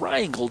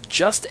triangle,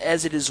 just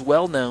as it is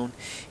well known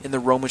in the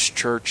Roman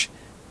Church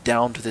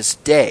down to this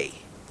day.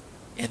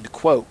 End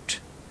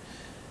quote.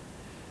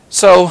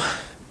 So,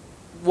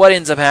 what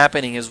ends up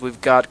happening is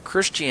we've got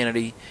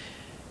Christianity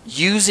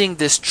using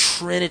this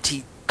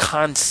Trinity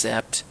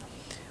concept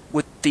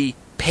with the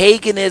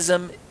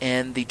paganism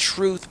and the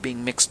truth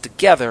being mixed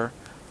together,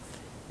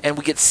 and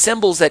we get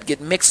symbols that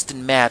get mixed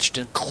and matched,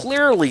 and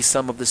clearly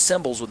some of the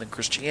symbols within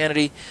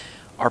Christianity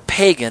are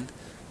pagan.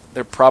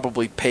 They're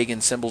probably pagan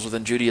symbols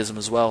within Judaism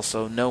as well,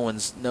 so no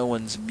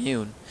one's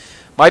immune.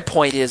 My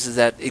point is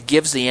that it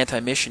gives the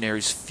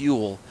anti-missionaries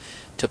fuel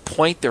to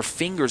point their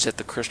fingers at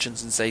the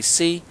Christians and say,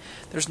 see,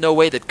 there's no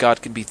way that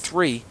God can be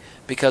three,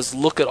 because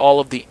look at all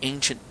of the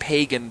ancient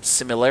pagan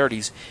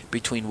similarities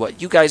between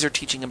what you guys are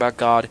teaching about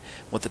God,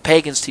 what the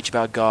pagans teach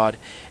about God,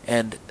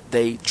 and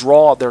they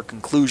draw their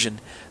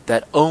conclusion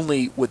that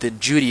only within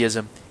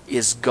Judaism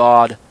is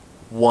God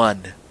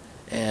one.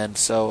 And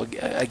so,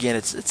 again,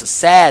 it's a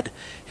sad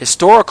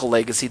historical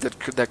legacy that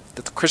the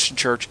Christian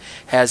church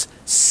has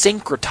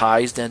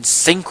syncretized and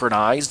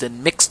synchronized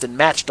and mixed and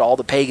matched all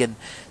the pagan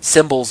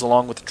symbols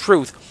along with the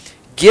truth,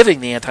 giving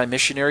the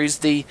anti-missionaries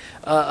the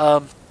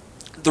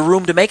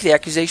room to make the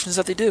accusations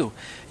that they do.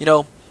 You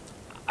know,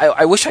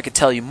 I wish I could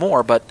tell you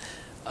more, but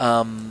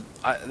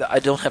I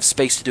don't have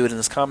space to do it in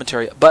this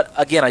commentary. But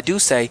again, I do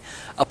say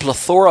a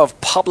plethora of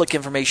public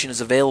information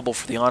is available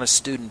for the honest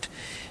student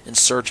in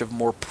search of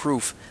more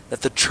proof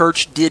that the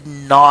church did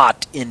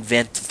not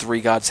invent the three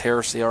gods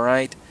heresy, all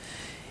right?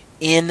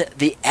 In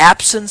the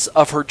absence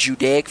of her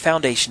Judaic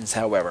foundations,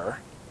 however,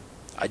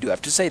 I do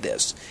have to say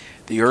this,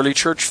 the early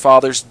church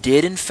fathers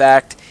did in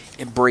fact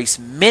embrace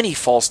many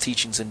false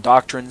teachings and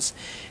doctrines,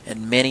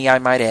 and many, I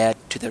might add,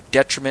 to their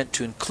detriment,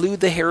 to include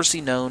the heresy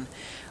known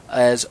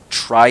as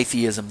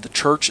tritheism. The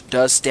church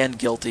does stand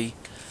guilty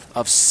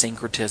of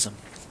syncretism.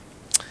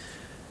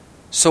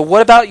 So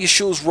what about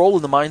Yeshua's role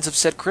in the minds of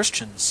said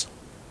Christians?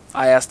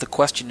 I ask the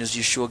question, is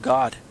Yeshua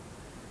God?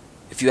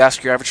 If you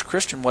ask your average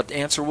Christian, what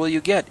answer will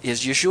you get?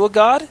 Is Yeshua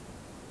God?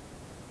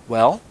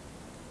 Well,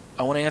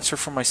 I want to answer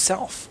for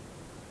myself.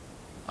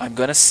 I'm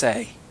going to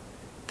say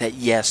that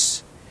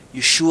yes,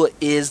 Yeshua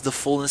is the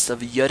fullness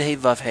of Yod-Heh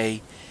Vav-Heh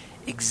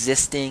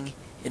existing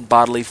in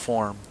bodily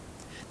form.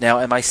 Now,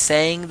 am I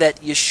saying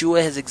that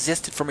Yeshua has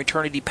existed from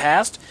eternity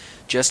past,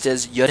 just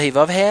as Yod-Heh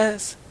Vav-Heh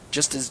has?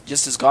 Just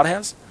as God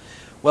has?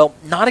 Well,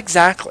 not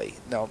exactly.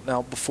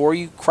 Now, before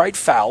you cried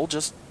foul,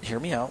 just hear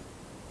me out.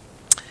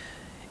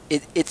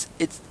 It's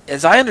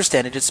as I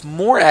understand it, it's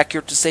more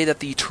accurate to say that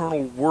the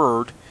eternal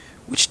Word,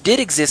 which did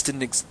exist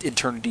in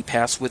eternity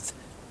past with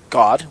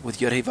God, with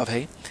Yod-Heh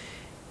Vav-Heh,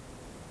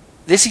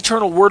 this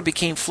eternal Word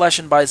became flesh,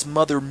 and by his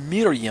mother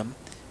Miriam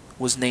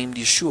was named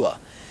Yeshua.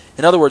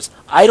 In other words,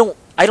 I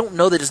don't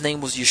know that his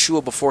name was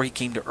Yeshua before he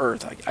came to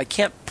earth. I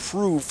can't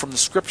prove from the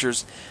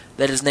scriptures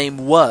that his name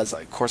was.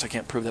 Of course, I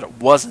can't prove that it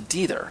wasn't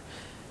either.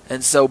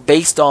 And so,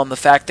 based on the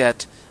fact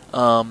that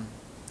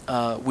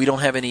we don't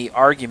have any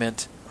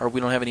argument, or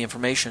we don't have any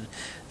information,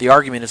 the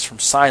argument is from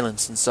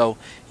silence. And so,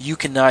 you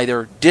can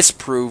neither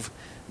disprove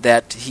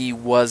that he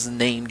was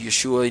named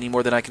Yeshua any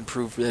more than I can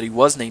prove that he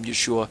was named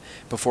Yeshua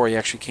before he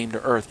actually came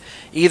to earth.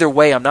 Either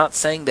way, I'm not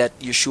saying that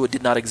Yeshua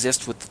did not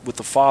exist with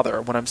the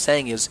Father. What I'm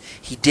saying is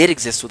he did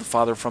exist with the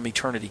Father from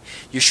eternity.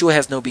 Yeshua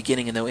has no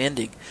beginning and no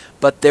ending.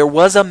 But there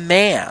was a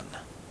man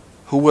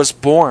who was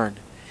born,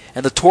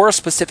 and the Torah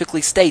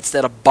specifically states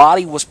that a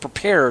body was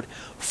prepared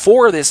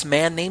for this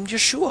man named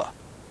Yeshua.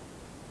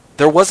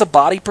 There was a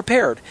body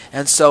prepared.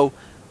 And so,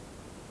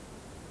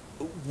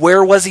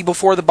 where was he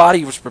before the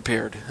body was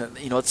prepared?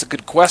 It's a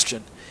good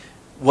question.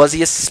 Was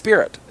he a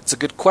spirit? It's a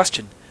good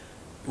question.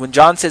 When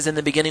John says in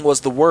the beginning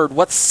was the Word,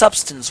 what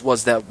substance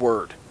was that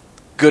Word?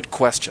 Good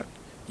question.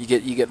 You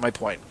get my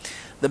point.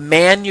 The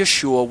man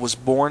Yeshua was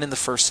born in the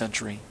 1st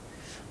century.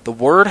 The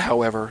Word,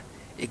 however,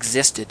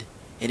 existed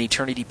in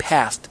eternity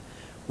past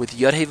with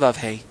Yod-Heh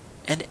Vav-Heh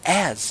and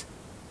as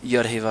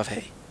Yod-Heh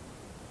Vav-Heh.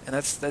 And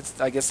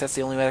I guess that's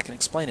the only way I can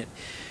explain it.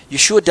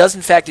 Yeshua does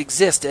in fact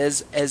exist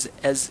as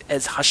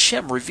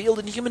Hashem revealed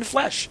in human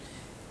flesh.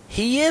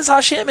 He is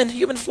Hashem in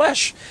human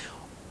flesh.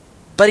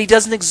 But he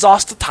doesn't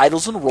exhaust the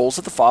titles and roles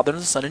that the Father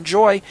and the Son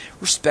enjoy,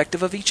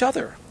 respective of each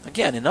other.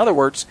 Again, in other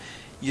words,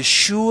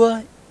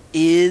 Yeshua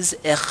is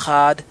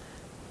Echad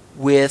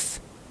with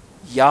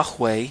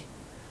Yahweh,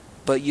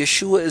 but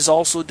Yeshua is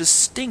also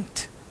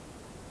distinct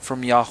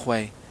from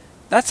Yahweh.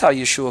 That's how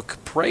Yeshua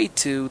could pray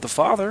to the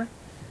Father,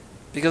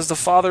 because the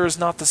Father is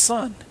not the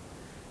Son.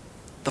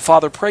 The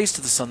Father prays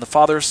to the Son. The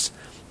Son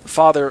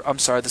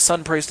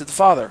prays to the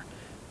Father.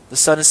 The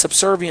Son is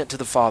subservient to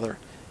the Father.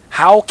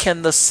 How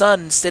can the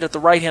Son sit at the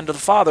right hand of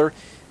the Father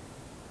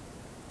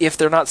if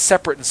they're not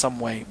separate in some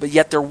way, but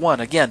yet they're one?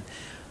 Again,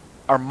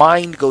 our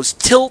mind goes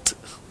tilt,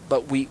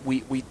 but we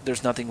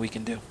there's nothing we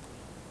can do.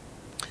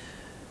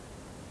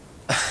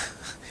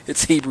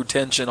 It's Hebrew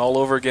tension all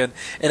over again,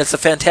 and it's a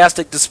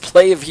fantastic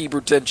display of Hebrew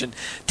tension.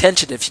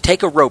 If you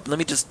take a rope, let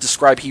me just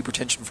describe Hebrew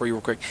tension for you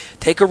real quick.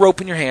 Take a rope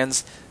in your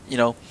hands,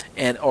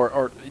 and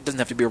or it doesn't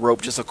have to be a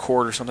rope, just a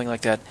cord or something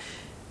like that.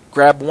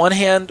 Grab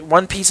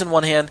one piece in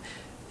one hand,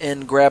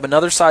 and grab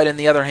another side in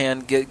the other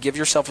hand. Give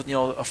yourself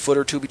a foot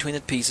or two between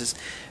the pieces.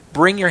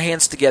 Bring your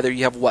hands together.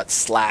 You have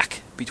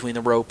slack between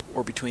the rope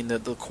or between the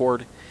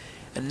cord,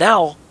 and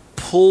now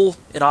pull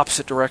in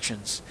opposite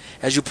directions.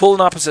 As you pull in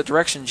opposite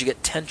directions, you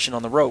get tension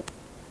on the rope.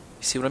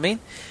 You see what I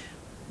mean?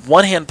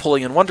 One hand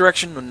pulling in one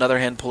direction, another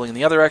hand pulling in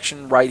the other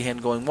direction, right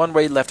hand going one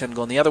way, left hand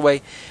going the other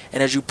way.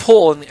 And as you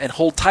pull and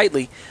hold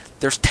tightly,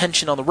 there's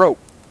tension on the rope.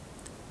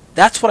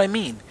 That's what I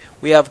mean.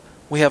 We have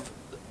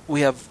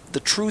the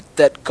truth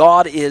that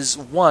God is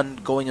one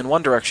going in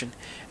one direction,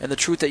 and the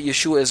truth that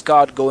Yeshua is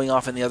God going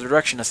off in the other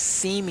direction, a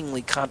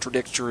seemingly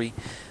contradictory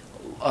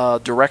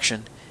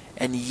direction,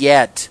 and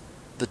yet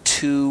the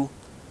two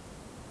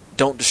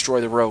don't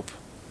destroy the rope.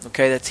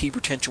 Okay, that's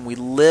Hebrew tension. We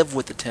live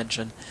with the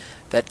tension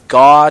that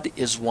God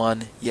is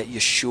one, yet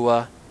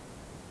Yeshua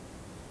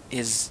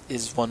is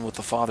one with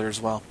the Father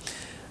as well.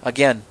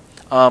 Again,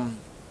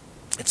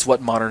 it's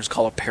what moderns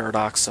call a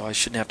paradox, so I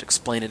shouldn't have to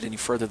explain it any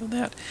further than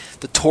that.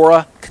 The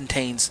Torah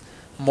contains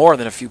more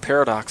than a few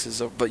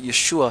paradoxes, but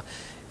Yeshua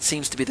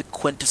seems to be the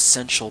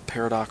quintessential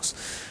paradox.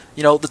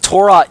 The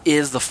Torah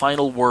is the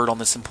final word on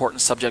this important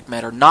subject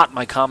matter, not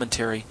my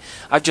commentary.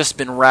 I've just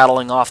been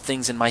rattling off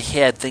things in my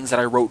head, things that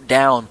I wrote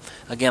down.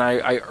 Again,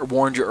 I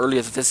warned you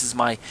earlier that this is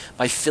my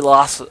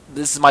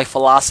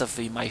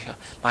philosophy, my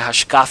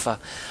hashkafa.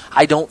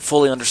 I don't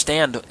fully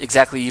understand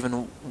exactly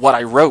even what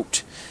I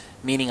wrote,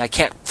 meaning I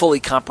can't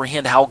fully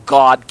comprehend how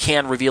God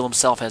can reveal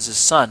himself as his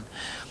Son.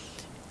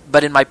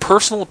 But in my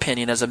personal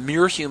opinion, as a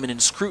mere human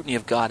in scrutiny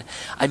of God,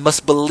 I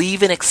must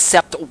believe and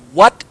accept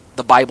what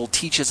the Bible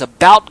teaches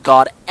about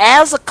God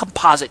as a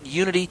composite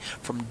unity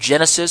from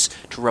Genesis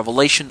to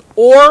Revelation,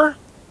 or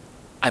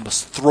I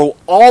must throw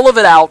all of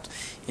it out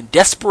in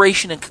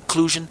desperation and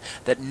conclusion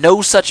that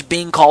no such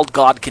being called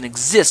God can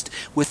exist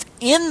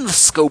within the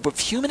scope of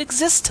human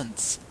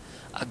existence.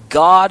 A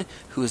God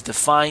who is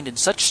defined in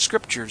such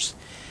scriptures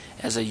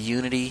as a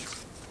unity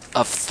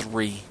of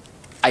three.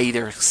 I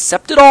either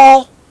accept it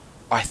all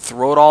or I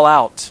throw it all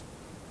out.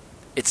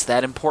 It's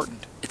that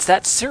important. It's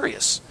that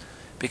serious.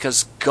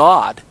 Because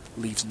God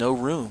leaves no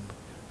room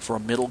for a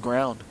middle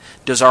ground.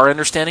 Does our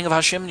understanding of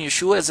Hashem and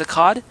Yeshua as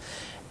Echad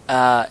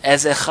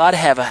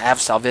have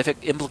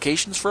salvific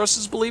implications for us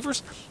as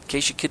believers? In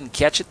case you couldn't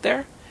catch it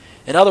there.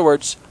 In other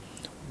words,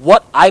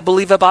 what I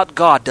believe about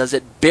God, does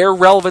it bear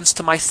relevance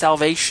to my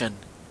salvation?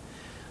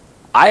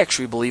 I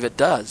actually believe it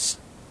does.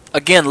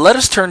 Again, let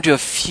us turn to a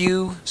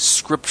few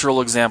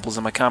scriptural examples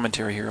in my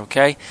commentary here,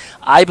 okay?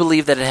 I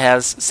believe that it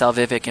has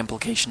salvific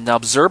implication. Now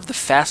observe the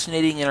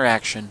fascinating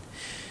interaction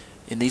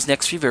in these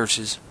next few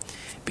verses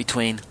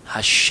between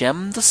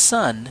Hashem the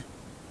Son,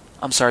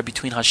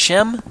 between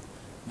Hashem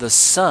the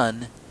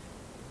Son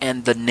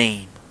and the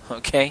name,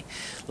 okay?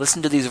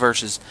 Listen to these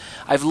verses.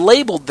 I've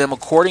labeled them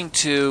according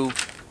to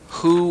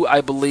who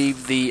I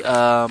believe the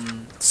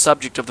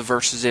subject of the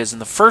verses is. In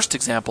the first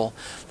example,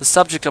 the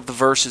subject of the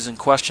verse is in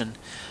question,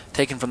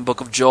 taken from the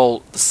book of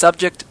Joel. The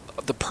subject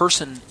of the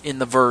person in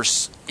the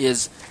verse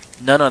is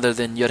none other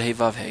than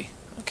Yod-Heh-Vav-Heh,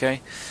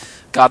 okay?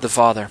 God the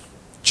Father.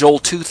 Joel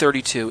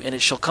 2:32, and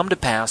it shall come to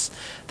pass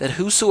that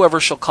whosoever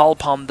shall call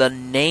upon the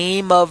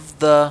name of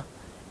the,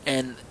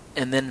 and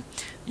then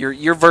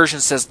your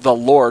version says the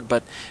Lord,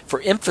 but for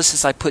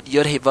emphasis I put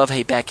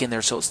Yod-Heh-Vav-Heh back in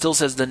there, so it still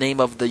says the name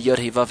of the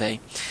Yod-Heh-Vav-Heh.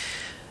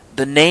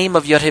 The name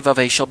of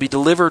Yod-Heh-Vav-Heh shall be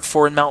delivered,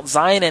 for in Mount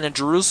Zion and in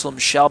Jerusalem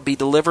shall be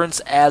deliverance,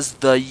 as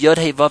the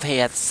Yod-Heh-Vav-Heh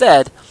hath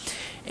said,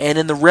 and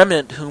in the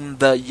remnant whom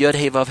the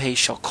Yod-Heh-Vav-Heh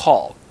shall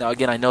call. Now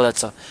again, I know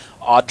that's an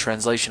odd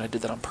translation. I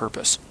did that on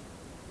purpose.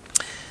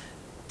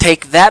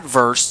 Take that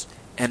verse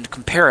and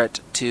compare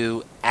it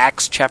to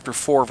Acts chapter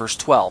 4, verse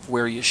 12,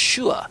 where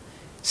Yeshua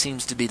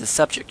seems to be the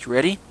subject. You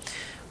ready?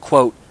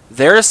 Quote,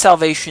 there is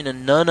salvation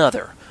in none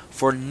other,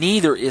 for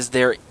neither is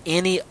there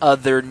any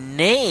other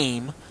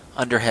name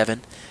under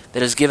heaven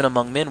that is given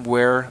among men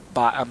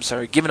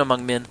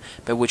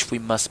by which we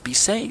must be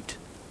saved.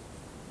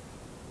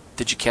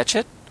 Did you catch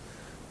it?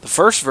 The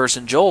first verse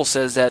in Joel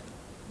says that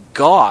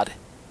God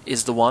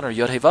is the one, or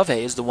Yod-Heh-Vav-Heh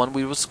is the one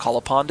we must call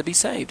upon to be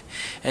saved.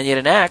 And yet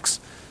in Acts,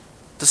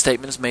 the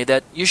statement is made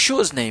that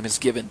Yeshua's name is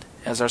given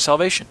as our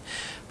salvation.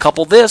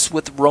 Couple this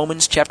with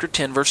Romans chapter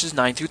 10, verses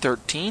 9 through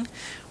 13,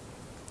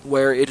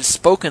 where it is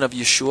spoken of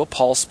Yeshua,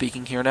 Paul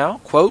speaking here now,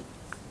 quote,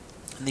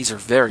 and these are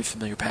very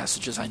familiar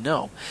passages, I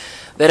know,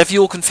 that if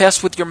you will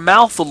confess with your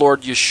mouth the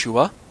Lord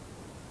Yeshua,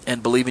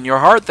 and believe in your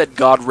heart that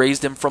God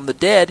raised him from the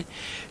dead,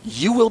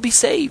 you will be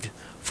saved.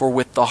 For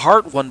with the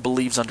heart one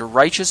believes unto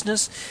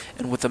righteousness,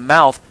 and with the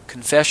mouth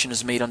confession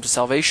is made unto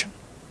salvation.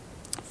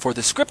 For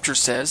the Scripture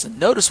says, and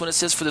notice when it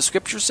says for the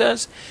Scripture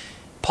says,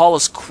 Paul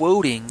is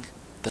quoting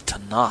the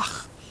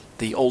Tanakh,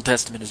 the Old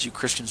Testament as you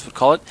Christians would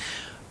call it.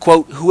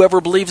 Quote,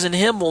 whoever believes in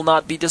him will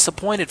not be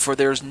disappointed, for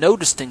there is no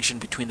distinction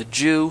between the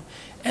Jew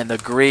and the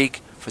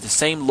Greek, for the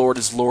same Lord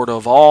is Lord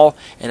of all,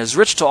 and is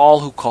rich to all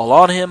who call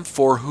on him,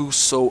 for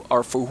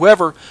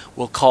whoever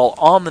will call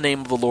on the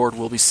name of the Lord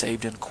will be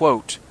saved, end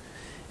quote.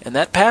 And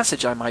that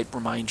passage, I might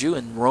remind you,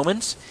 in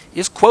Romans,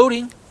 is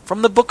quoting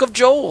from the book of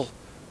Joel.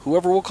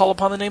 Whoever will call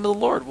upon the name of the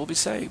Lord will be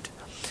saved.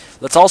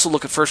 Let's also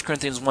look at 1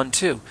 Corinthians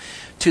 1:2.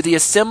 To the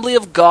assembly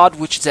of God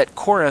which is at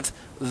Corinth,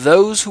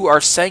 those who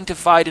are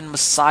sanctified in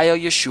Messiah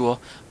Yeshua,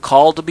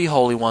 called to be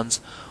holy ones,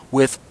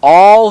 with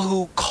all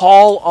who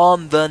call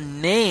on the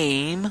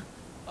name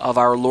of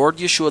our Lord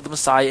Yeshua the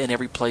Messiah in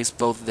every place,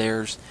 both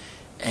theirs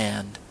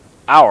and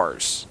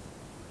ours.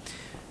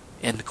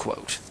 End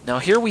quote. Now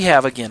here we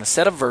have again a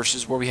set of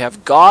verses where we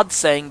have God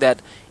saying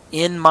that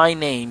in my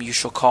name you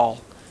shall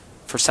call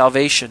for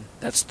salvation.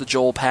 That's the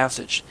Joel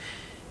passage.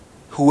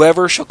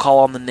 Whoever shall call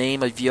on the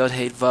name of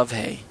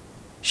Yod-Heh-Vav-Heh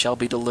shall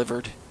be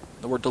delivered.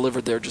 The word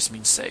delivered there just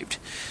means saved.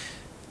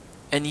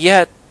 And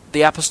yet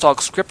the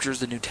apostolic scriptures,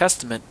 the New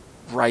Testament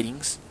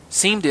writings,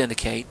 seem to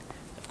indicate,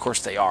 of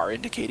course they are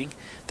indicating,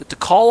 that to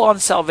call on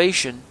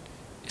salvation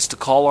is to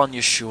call on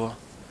Yeshua.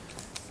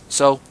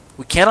 So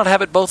we cannot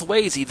have it both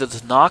ways. Either the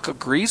Tanakh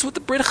agrees with the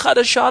Brit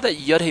Chadashah that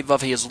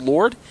Yod-Heh-Vav-Heh is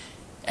Lord,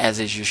 as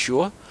is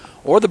Yeshua,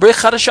 or the Brit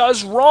Chadashah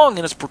is wrong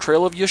in its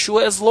portrayal of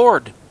Yeshua as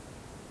Lord.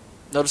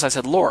 Notice I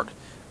said Lord,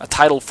 a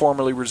title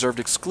formerly reserved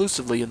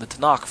exclusively in the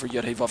Tanakh for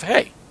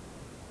Yod-Heh-Vav-Heh.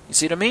 You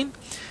see what I mean?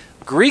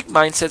 Greek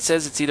mindset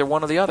says it's either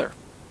one or the other.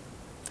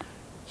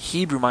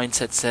 Hebrew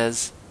mindset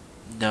says,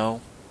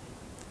 no,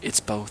 it's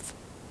both.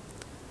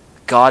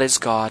 God is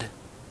God,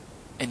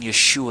 and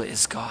Yeshua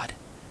is God.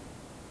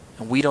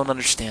 And we don't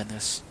understand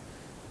this.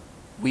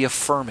 We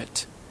affirm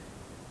it,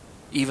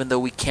 even though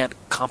we can't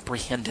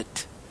comprehend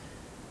it.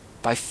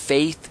 By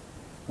faith,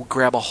 we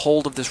grab a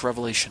hold of this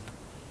revelation,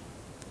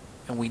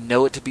 and we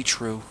know it to be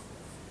true.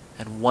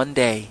 And one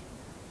day,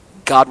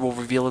 God will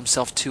reveal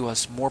himself to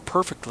us more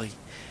perfectly,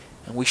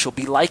 and we shall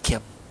be like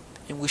him,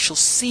 and we shall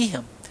see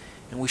him,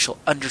 and we shall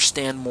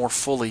understand more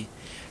fully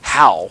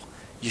how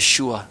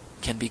Yeshua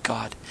can be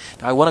God.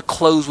 Now I want to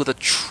close with a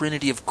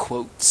trinity of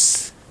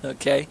quotes.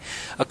 Okay?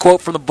 A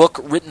quote from the book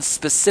written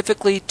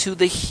specifically to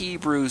the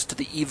Hebrews, to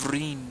the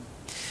Ivrim.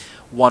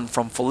 one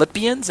from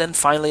Philippians, and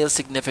finally a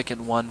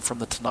significant one from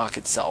the Tanakh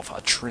itself,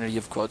 a trinity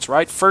of quotes,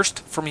 right? First,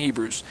 from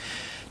Hebrews,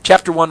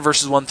 chapter 1,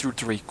 verses 1 through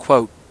 3,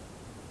 quote,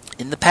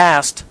 "In the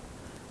past,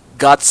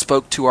 God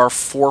spoke to our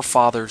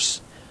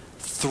forefathers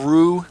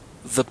through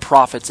the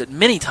prophets at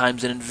many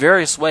times and in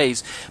various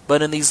ways,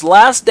 but in these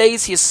last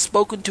days he has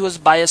spoken to us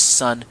by his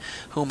Son,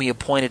 whom he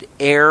appointed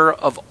heir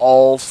of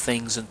all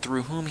things, and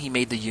through whom he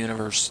made the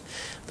universe.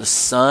 The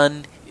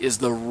Son is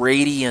the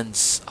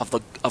radiance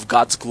of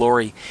God's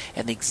glory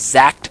and the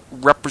exact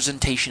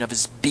representation of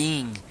his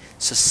being,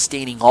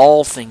 sustaining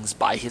all things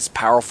by his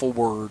powerful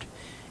word."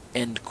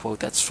 End quote.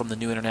 That's from the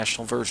New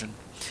International Version.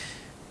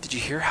 Did you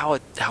hear how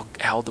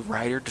the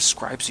writer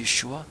describes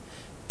Yeshua?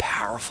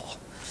 Powerful.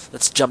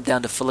 Let's jump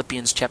down to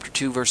Philippians chapter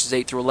 2, verses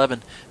 8 through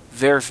 11.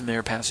 Very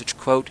familiar passage.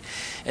 Quote,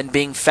 "And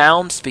being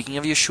found," speaking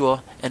of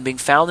Yeshua, "and being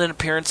found in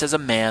appearance as a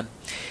man,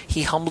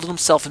 he humbled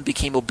himself and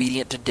became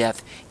obedient to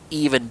death,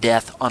 even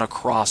death on a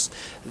cross.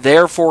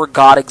 Therefore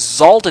God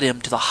exalted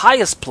him to the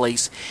highest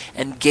place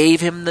and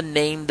gave him the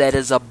name that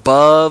is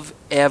above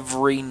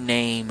every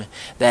name,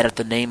 that at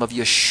the name of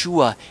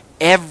Yeshua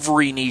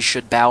every knee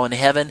should bow in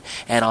heaven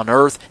and on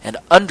earth and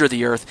under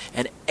the earth,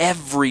 and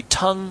every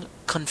tongue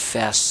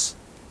confess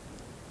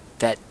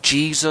that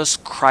Jesus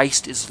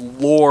Christ is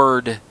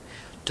Lord,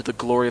 to the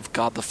glory of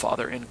God the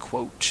Father." End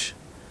quote.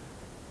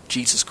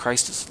 Jesus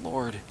Christ is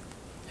Lord.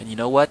 And you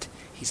know what?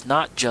 He's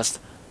not just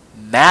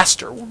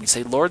Master. When we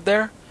say Lord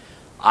there,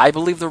 I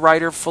believe the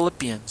writer of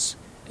Philippians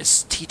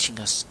is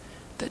teaching us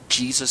that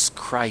Jesus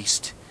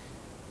Christ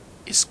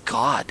is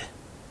God.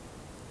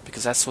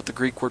 Because that's what the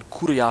Greek word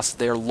kurios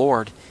there,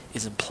 Lord,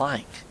 is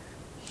implying.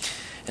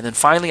 And then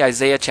finally,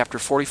 Isaiah chapter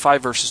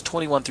 45, verses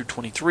 21 through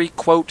 23,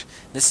 quote,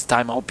 this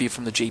time I'll be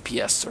from the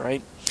JPS, all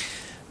right?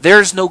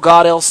 There is no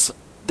God else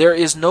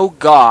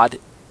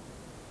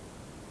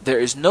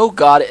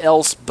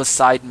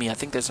beside me." I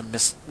think there's a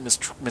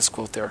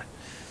misquote there.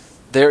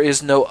 "There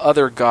is no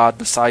other God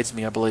besides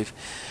me," I believe.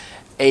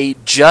 "A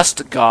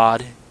just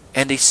God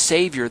and a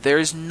Savior. There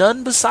is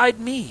none beside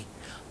me."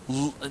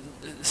 Oh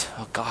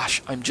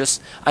gosh, I'm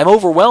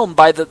overwhelmed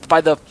by the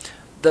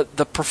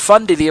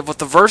profundity of what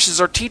the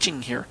verses are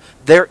teaching here.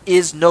 There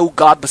is no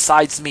God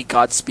besides me,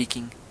 God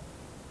speaking.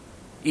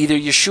 Either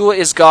Yeshua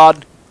is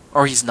God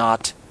or he's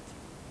not.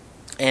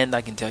 And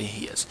I can tell you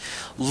he is.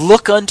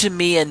 "Look unto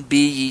me and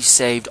be ye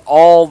saved,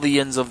 all the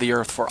ends of the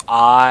earth, for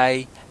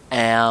I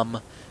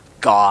am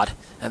God,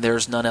 and there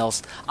is none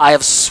else. I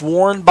have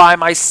sworn by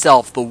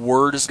myself, the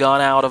word has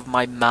gone out of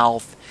my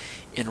mouth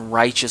in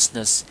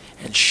righteousness,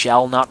 and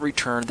shall not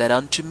return, that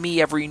unto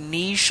me every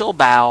knee shall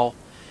bow,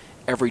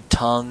 every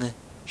tongue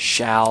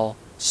shall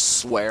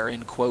swear."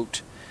 End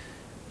quote.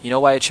 You know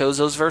why I chose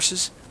those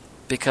verses?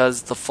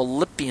 Because the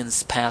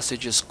Philippians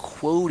passage is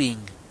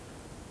quoting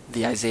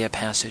the Isaiah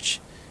passage.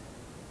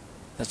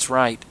 That's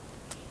right.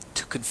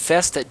 To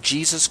confess that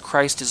Jesus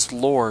Christ is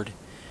Lord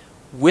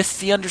with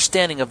the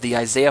understanding of the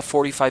Isaiah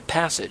 45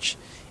 passage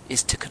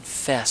is to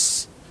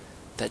confess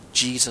that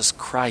Jesus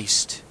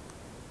Christ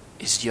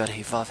is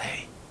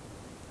Yod-Heh-Vav-Heh.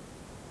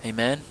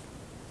 Amen?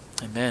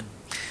 Amen.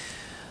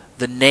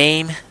 The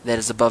name that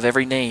is above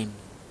every name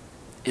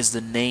is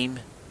the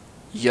name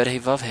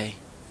Yod-Heh-Vav-Heh.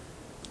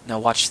 Now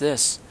watch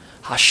this.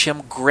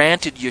 Hashem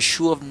granted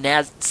Yeshua of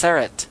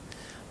Nazareth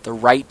the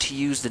right to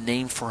use the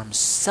name for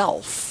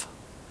himself,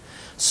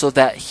 so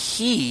that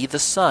he, the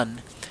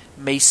Son,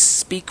 may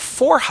speak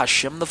for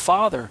Hashem, the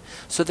Father,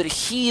 so that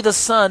he, the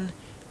Son,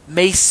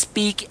 may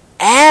speak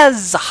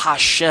as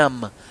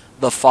Hashem,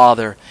 the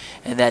Father,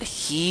 and that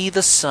he,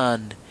 the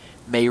Son,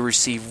 may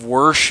receive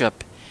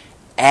worship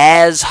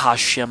as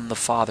Hashem, the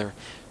Father,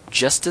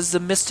 just as the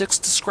mystics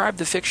described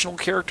the fictional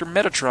character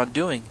Metatron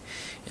doing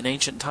in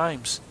ancient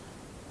times.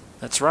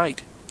 That's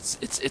right.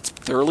 It's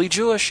thoroughly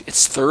Jewish.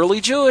 It's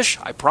thoroughly Jewish,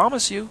 I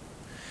promise you.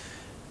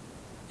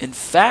 In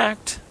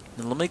fact,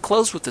 and let me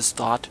close with this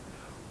thought,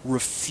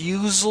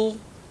 refusal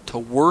to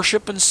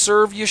worship and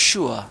serve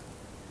Yeshua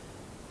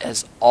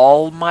as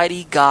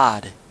Almighty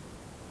God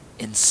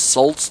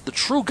insults the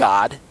true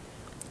God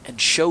and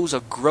shows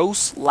a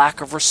gross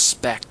lack of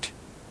respect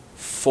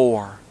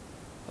for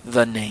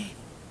the name.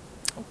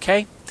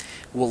 Okay?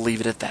 We'll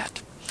leave it at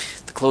that.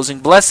 The closing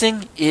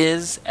blessing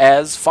is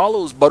as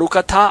follows. Baruch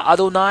atah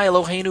Adonai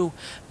Eloheinu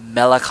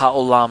melech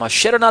haolam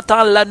asher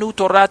natan lanu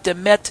torat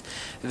emet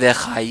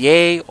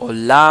v'chayei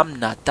olam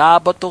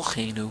nata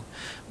batochenu.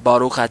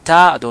 Baruch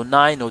atah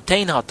Adonai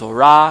noten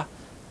haTorah.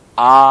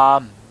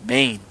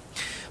 Amen.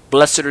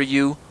 Blessed are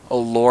you, O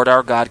Lord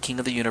our God, King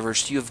of the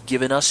universe. You have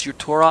given us your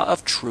Torah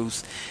of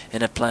truth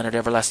and have planted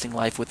everlasting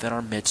life within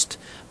our midst.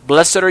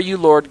 Blessed are you,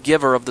 Lord,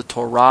 giver of the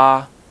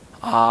Torah.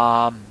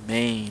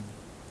 Amen.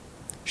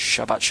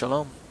 Shabbat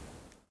Shalom.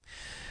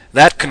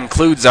 That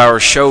concludes our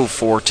show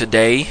for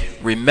today.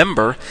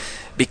 Remember,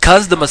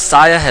 because the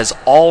Messiah has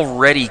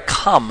already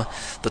come,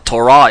 the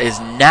Torah is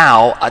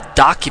now a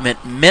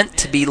document meant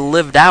to be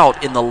lived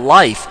out in the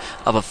life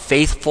of a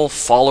faithful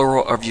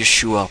follower of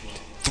Yeshua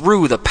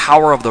through the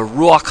power of the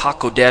Ruach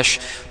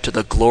HaKodesh to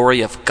the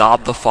glory of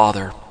God the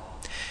Father.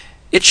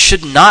 It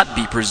should not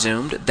be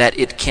presumed that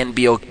it can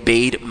be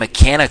obeyed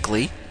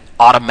mechanically,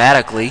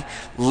 automatically,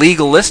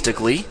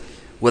 legalistically,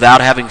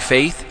 without having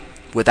faith,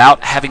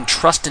 without having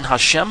trust in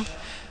Hashem,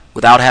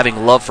 without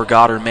having love for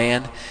God or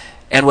man,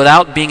 and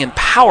without being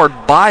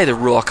empowered by the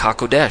Ruach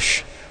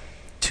HaKodesh.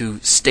 To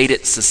state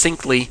it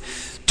succinctly,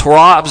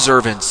 Torah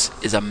observance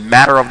is a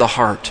matter of the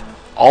heart,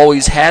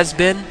 always has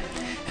been,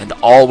 and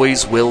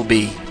always will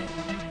be.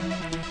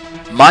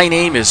 My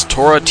name is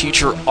Torah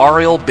teacher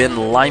Ariel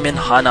ben Lyman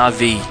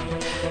Hanavi.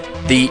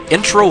 The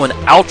intro and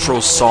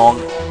outro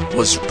song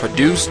was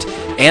produced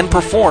and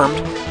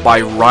performed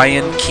by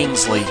Ryan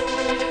Kingsley.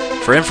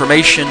 For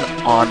information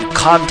on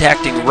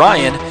contacting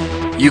Ryan,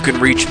 you can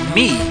reach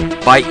me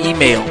by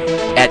email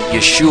at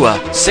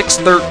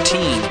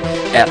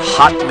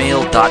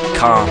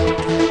yeshua613@hotmail.com.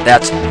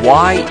 That's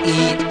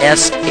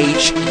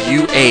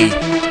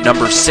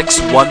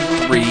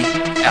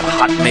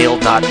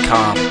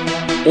YESHUA613@hotmail.com.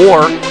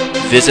 Or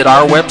visit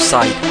our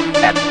website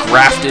at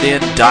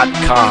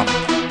graftedin.com.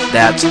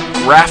 That's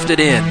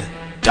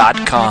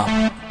graftedin.com.